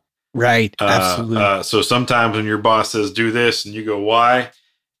happening. Right. Absolutely. So sometimes when your boss says do this and you go, why?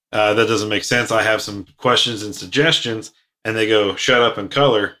 That doesn't make sense. I have some questions and suggestions. And they go, shut up and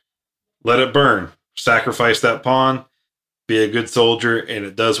color. Let it burn. Sacrifice that pawn. Be a good soldier. And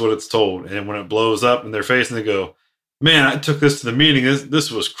it does what it's told. And when it blows up in their face and they go, man, I took this to the meeting. This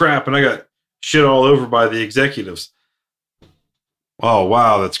was crap. And I got shit all over by the executives. Oh,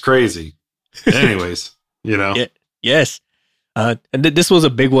 wow. That's crazy. Anyways, Yeah, yes. And this was a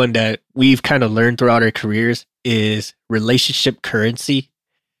big one that we've kind of learned throughout our careers is relationship currency.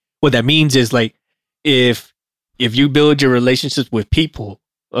 What that means is, like, if if you build your relationships with people,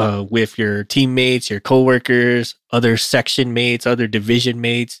 with your teammates, your coworkers, other section mates, other division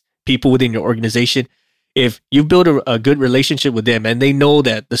mates, people within your organization, if you build a good relationship with them and they know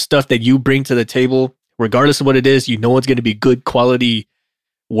that the stuff that you bring to the table, regardless of what it is, you know it's going to be good quality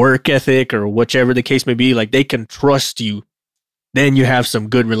work ethic or whichever the case may be, like they can trust you, then you have some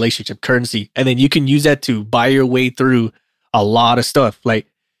good relationship currency. And then you can use that to buy your way through a lot of stuff. Like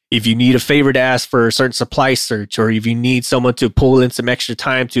if you need a favor to ask for a certain supply search, or if you need someone to pull in some extra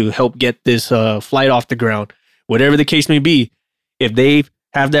time to help get this flight off the ground, whatever the case may be, if they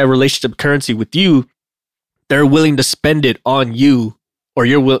have that relationship currency with you, they're willing to spend it on you, or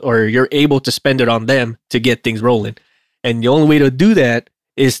you're able to spend it on them to get things rolling. And the only way to do that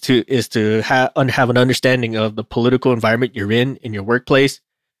is to have an understanding of the political environment you're in your workplace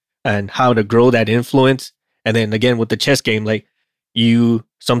and how to grow that influence. And then again, with the chess game, like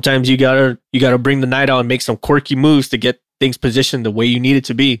sometimes you gotta bring the knight out and make some quirky moves to get things positioned the way you need it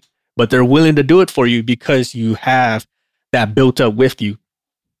to be. But they're willing to do it for you because you have that built up with you.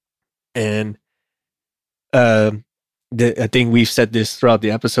 And I think we've said this throughout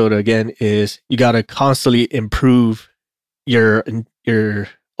the episode again, is you gotta constantly improve your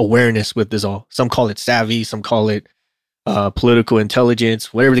awareness with this all. Some call it savvy, some call it political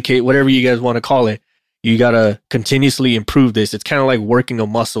intelligence, whatever you guys want to call it. You gotta continuously improve this. It's kind of like working a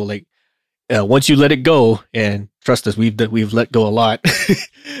muscle. Like once you let it go, and trust us, we've let go a lot.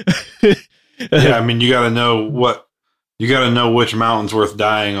 Yeah, I mean, you gotta know which mountain's worth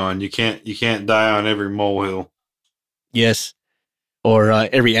dying on. You can't die on every molehill. Yes, or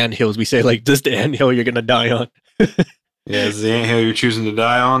every anthill, as we say. Like this, the anthill you're gonna die on. Yeah, is the anthill you're choosing to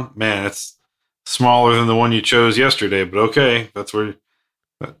die on? Man, it's smaller than the one you chose yesterday, but okay, that's where.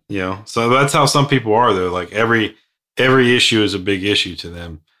 So that's how some people are, though. Like every issue is a big issue to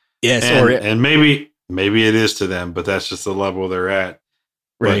them. Yes, and maybe it is to them, but that's just the level they're at.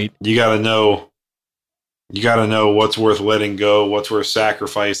 Right. But you got to know what's worth letting go, what's worth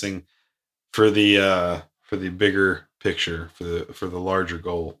sacrificing for the bigger picture, for the larger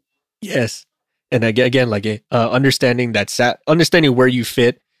goal. Yes, and again, like understanding understanding where you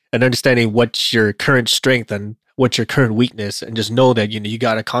fit, and understanding what's your current strength and what's your current weakness, and just know that you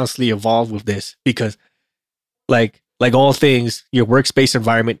got to constantly evolve with this, because like all things, your workspace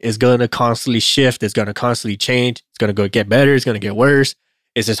environment is going to constantly shift. It's going to constantly change. It's going to get better. It's going to get worse.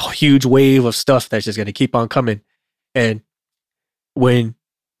 It's this huge wave of stuff that's just going to keep on coming. And when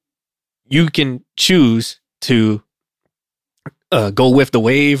you can choose to go with the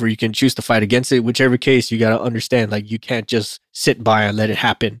wave, or you can choose to fight against it, whichever case, you got to understand, like, you can't just sit by and let it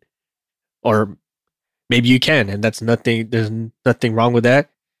happen. Or maybe you can, and there's nothing wrong with that.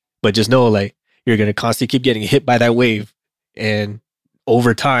 But just know, like, you're going to constantly keep getting hit by that wave. And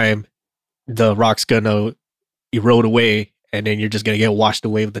over time, the rock's going to erode away, and then you're just going to get washed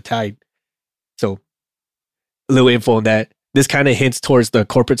away with the tide. So, a little info on that. This kind of hints towards the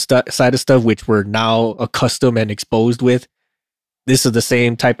corporate side of stuff, which we're now accustomed and exposed with. This is the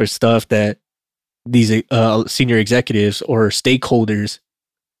same type of stuff that these senior executives or stakeholders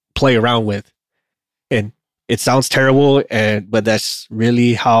play around with. And it sounds terrible, but that's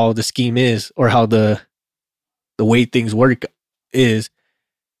really how the scheme is, or how the way things work is.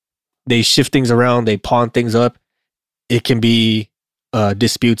 They shift things around, they pawn things up. It can be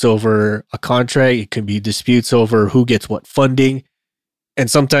disputes over a contract. It can be disputes over who gets what funding. And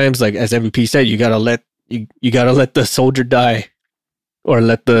sometimes, like as MVP said, you gotta let the soldier die, or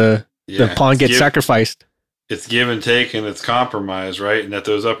let the pawn get sacrificed. It's give and take, and it's compromise, right? And at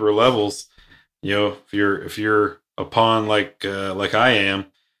those upper levels, if you're a pawn like I am,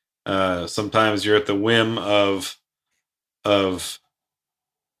 sometimes you're at the whim of the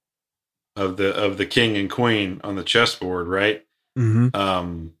king and queen on the chessboard, right?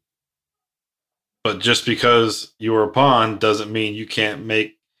 Mm-hmm. But just because you're a pawn doesn't mean you can't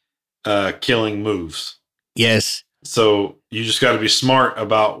make killing moves. Yes. So you just got to be smart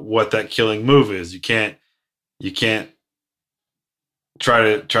about what that killing move is. You can't try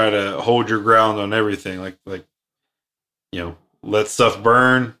to hold your ground on everything. Like let stuff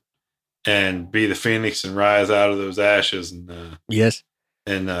burn and be the phoenix and rise out of those ashes, and yes,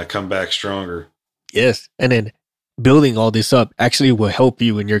 and come back stronger. Yes, and then building all this up actually will help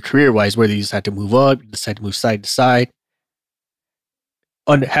you in your career wise, whether you decide to move up, decide to move side to side.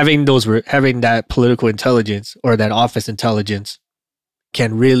 Having that political intelligence or that office intelligence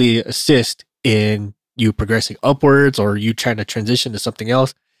can really assist in you progressing upwards, or you trying to transition to something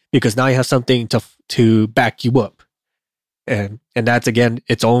else, because now you have something to back you up. And that's, again,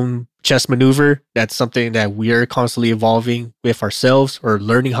 its own chess maneuver. That's something that we are constantly evolving with ourselves, or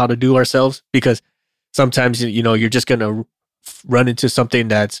learning how to do ourselves, because sometimes, you're just going to run into something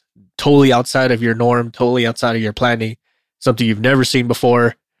that's totally outside of your norm, totally outside of your planning, something you've never seen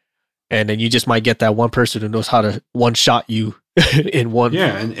before. And then you just might get that one person who knows how to one shot you in one.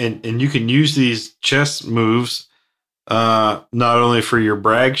 Yeah. And you can use these chess moves, not only for your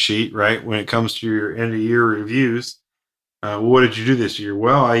brag sheet, right? When it comes to your end of year reviews, what did you do this year?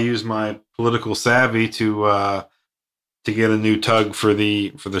 Well, I used my political savvy to get a new tug for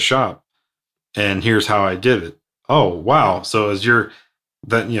the shop, and here's how I did it. Oh, wow! So as you're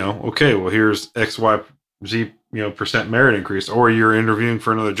that, okay, well, here's X, Y, Z, percent merit increase, or you're interviewing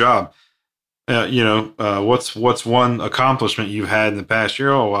for another job. What's one accomplishment you've had in the past year?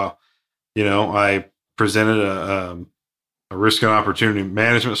 Oh, well, I presented a risk and opportunity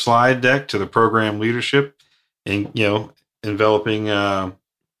management slide deck to the program leadership, and enveloping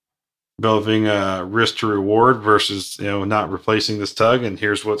risk to reward versus not replacing this tug, and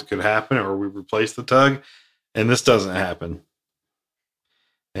here's what could happen, or we replace the tug and this doesn't happen,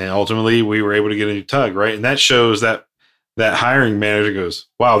 and ultimately we were able to get a new tug, right? And that shows that hiring manager goes,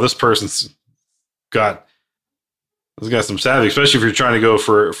 wow, this person's got some savvy, especially if you're trying to go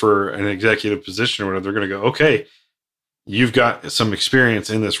for an executive position or whatever. They're going to go, okay, you've got some experience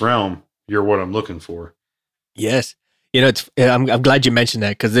in this realm, you're what I'm looking for. Yes. I'm glad you mentioned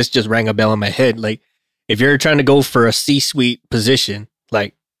that, because this just rang a bell in my head. Like, if you're trying to go for a C-suite position,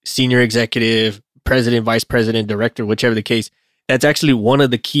 like senior executive, president, vice president, director, whichever the case, that's actually one of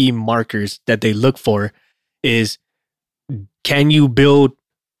the key markers that they look for is, can you build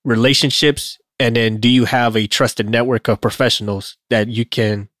relationships, and then do you have a trusted network of professionals that you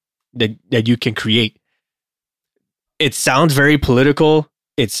can create? It sounds very political.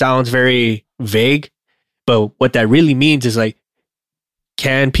 It sounds very vague. But what that really means is, like,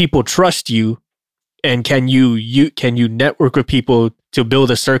 can people trust you, and can you network with people to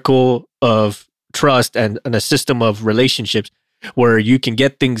build a circle of trust and a system of relationships where you can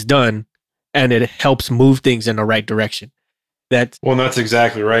get things done, and it helps move things in the right direction. That's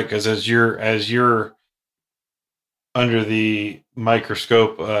exactly right. Because as you're under the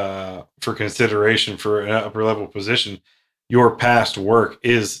microscope for consideration for an upper level position, your past work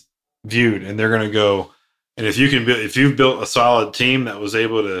is viewed, and they're going to go. And if you've built a solid team that was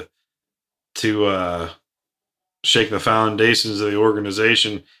able to shake the foundations of the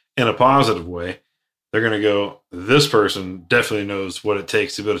organization in a positive way, they're going to go, this person definitely knows what it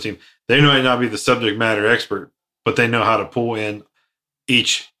takes to build a team. They might not be the subject matter expert, but they know how to pull in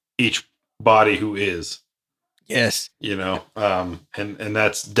each body who is. Yes. And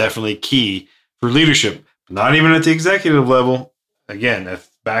that's definitely key for leadership. Not even at the executive level. Again, that's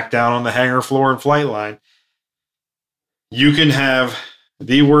back down on the hangar floor and flight line. You can have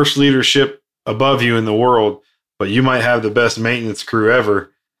the worst leadership above you in the world, but you might have the best maintenance crew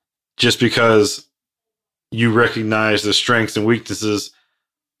ever, just because you recognize the strengths and weaknesses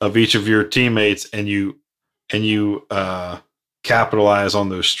of each of your teammates, and you capitalize on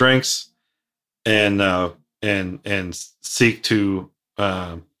those strengths and seek to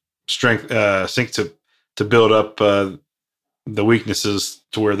to build up the weaknesses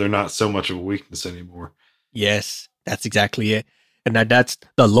to where they're not so much of a weakness anymore. Yes, that's exactly it. And that's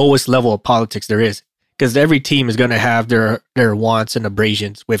the lowest level of politics there is, because every team is going to have their wants and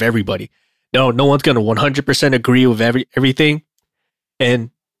abrasions with everybody. No one's going to 100% agree with everything.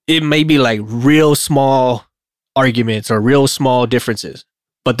 And it may be like real small arguments or real small differences,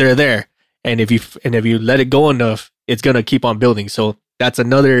 but they're there. And if you let it go enough, it's going to keep on building. So that's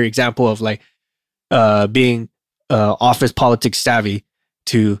another example of like being office politics savvy,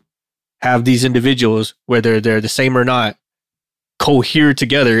 to have these individuals, whether they're the same or not, cohere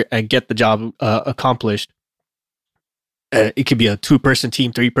together and get the job accomplished. It could be a 2-person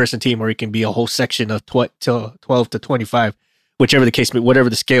team, 3-person team, or it can be a whole section of 12 to 25, whichever the case, whatever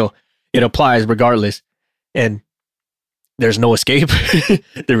the scale, it applies regardless. And there's no escape.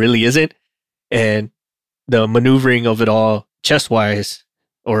 There really isn't. And the maneuvering of it all, chess-wise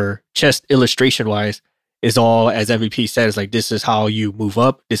or chess illustration-wise, is all, as MVP says, like, this is how you move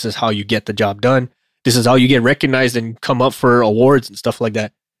up. This is how you get the job done. This is how you get recognized and come up for awards and stuff like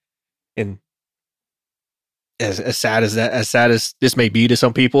that. And as sad as this may be to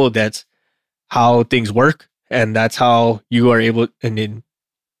some people, that's how things work. And that's how you are able, and in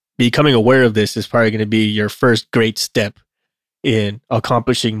becoming aware of this is probably going to be your first great step in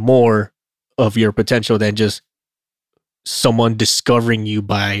accomplishing more of your potential than just someone discovering you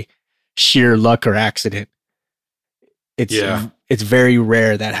by sheer luck or accident. It's very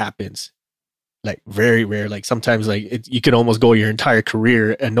rare that happens. Like, very rare. Like, sometimes, like, you can almost go your entire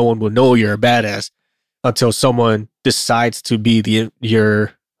career and no one will know you're a badass until someone decides to be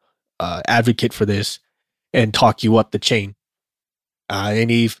your advocate for this and talk you up the chain.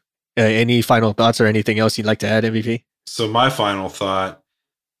 Any final thoughts or anything else you'd like to add, MVP? So my final thought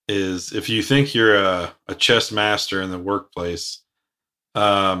is, if you think you're a chess master in the workplace,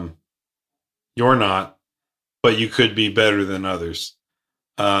 you're not, but you could be better than others.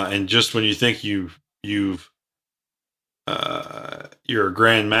 And just when you think you're a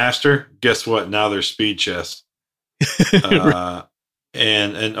grand master, guess what? Now there's speed chess.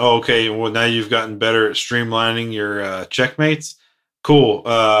 Okay, well, now you've gotten better at streamlining your checkmates. Cool.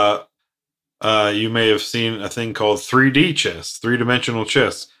 You may have seen a thing called 3D chess, 3-dimensional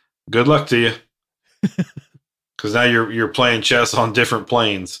chess. Good luck to you, because now you're playing chess on different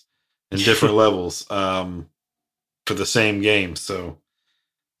planes and different levels for the same game. So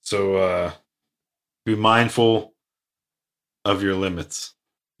be mindful of your limits.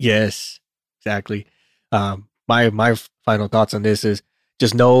 Yes, exactly. My final thoughts on this is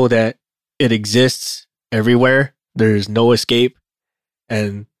just know that it exists everywhere. There's no escape.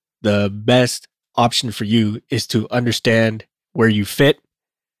 And the best option for you is to understand where you fit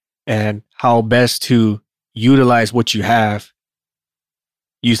and how best to utilize what you have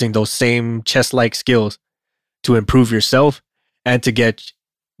using those same chess-like skills to improve yourself and to get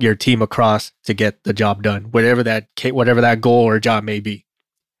your team across to get the job done, whatever that goal or job may be.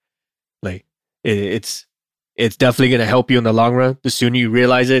 Like it's definitely going to help you in the long run. The sooner you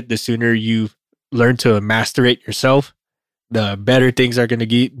realize it, the sooner you learn to master it yourself, the better things are going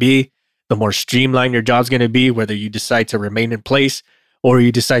to be, the more streamlined your job's going to be, whether you decide to remain in place or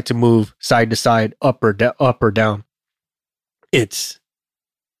you decide to move side to side, up or down. It's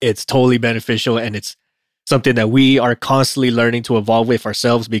totally beneficial, and it's something that we are constantly learning to evolve with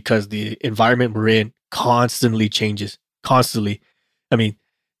ourselves, because the environment we're in constantly changes. Constantly. I mean,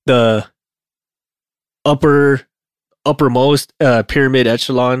 the uppermost pyramid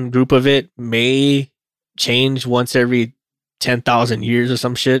echelon group of it may change once every 10,000 years or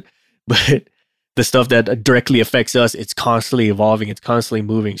some shit, but the stuff that directly affects us, it's constantly evolving, it's constantly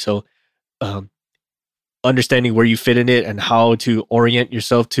moving. So understanding where you fit in it and how to orient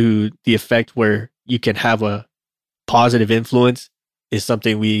yourself to the effect where you can have a positive influence is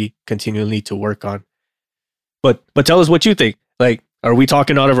something we continually need to work on. But tell us what you think. Like, are we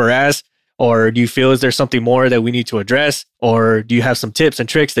talking out of our ass? Or do you feel is there something more that we need to address? Or do you have some tips and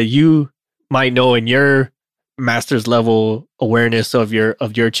tricks that you might know in your master's level awareness of your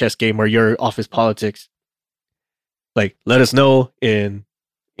chess game or your office politics? Like, let us know in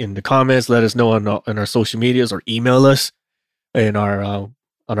the comments. Let us know on our social medias, or email us in our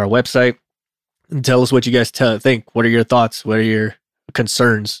on our website and tell us what you guys think. What are your thoughts? What are your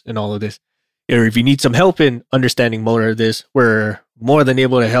concerns in all of this? Or if you need some help in understanding more of this, we're more than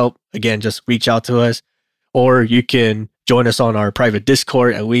able to help. Again, just reach out to us, or you can join us on our private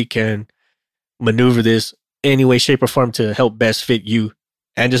Discord, and we can maneuver this any way, shape, or form to help best fit you.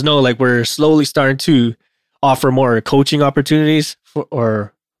 And just know, like, we're slowly starting to offer more coaching opportunities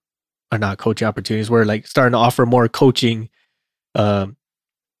or not coaching opportunities. We're like starting to offer more coaching. We're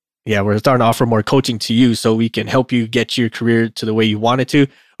starting to offer more coaching to you, so we can help you get your career to the way you want it to,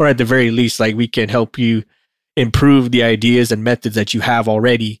 or at the very least, like, we can help you improve the ideas and methods that you have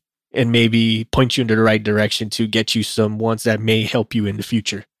already, and maybe point you into the right direction to get you some ones that may help you in the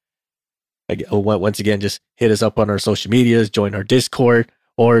future. Once again, just hit us up on our social medias, join our Discord,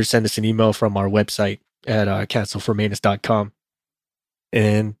 or send us an email from our website at cancelformaintenance.com.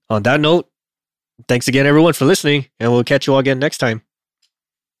 And on that note, thanks again, everyone, for listening, and we'll catch you all again next time.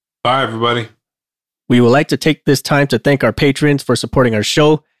 Bye, everybody. We would like to take this time to thank our patrons for supporting our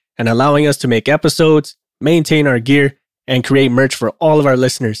show and allowing us to make episodes, maintain our gear, and create merch for all of our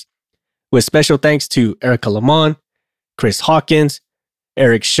listeners. With special thanks to Erica Lamont, Chris Hawkins,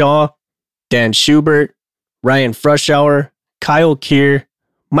 Eric Shaw, Dan Schubert, Ryan Frushauer, Kyle Keir,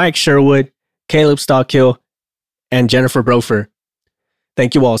 Mike Sherwood, Caleb Stockhill, and Jennifer Brofer.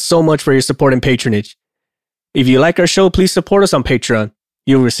 Thank you all so much for your support and patronage. If you like our show, please support us on Patreon.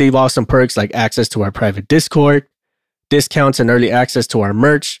 You'll receive awesome perks like access to our private Discord, discounts and early access to our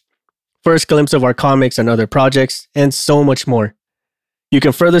merch, first glimpse of our comics and other projects, and so much more. You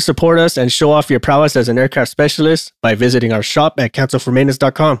can further support us and show off your prowess as an aircraft specialist by visiting our shop at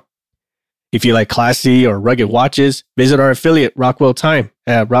cancelformaintenance.com. If you like classy or rugged watches, visit our affiliate Rockwell Time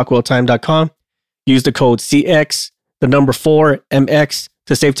at rockwelltime.com. Use the code CX4MX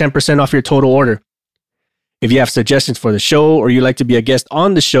to save 10% off your total order. If you have suggestions for the show, or you'd like to be a guest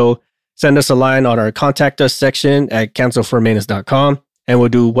on the show, send us a line on our contact us section at cancelformaintenance.com, and we'll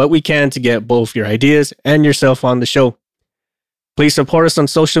do what we can to get both your ideas and yourself on the show. Please support us on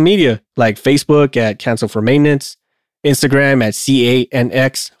social media like Facebook at Cancel for Maintenance, Instagram at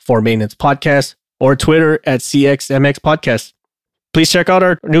CANX for Maintenance Podcast, or Twitter at CXMX Podcast. Please check out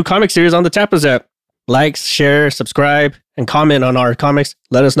our new comic series on the Tapas app. Like, share, subscribe, and comment on our comics.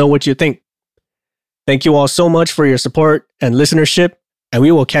 Let us know what you think. Thank you all so much for your support and listenership, and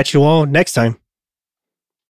we will catch you all next time.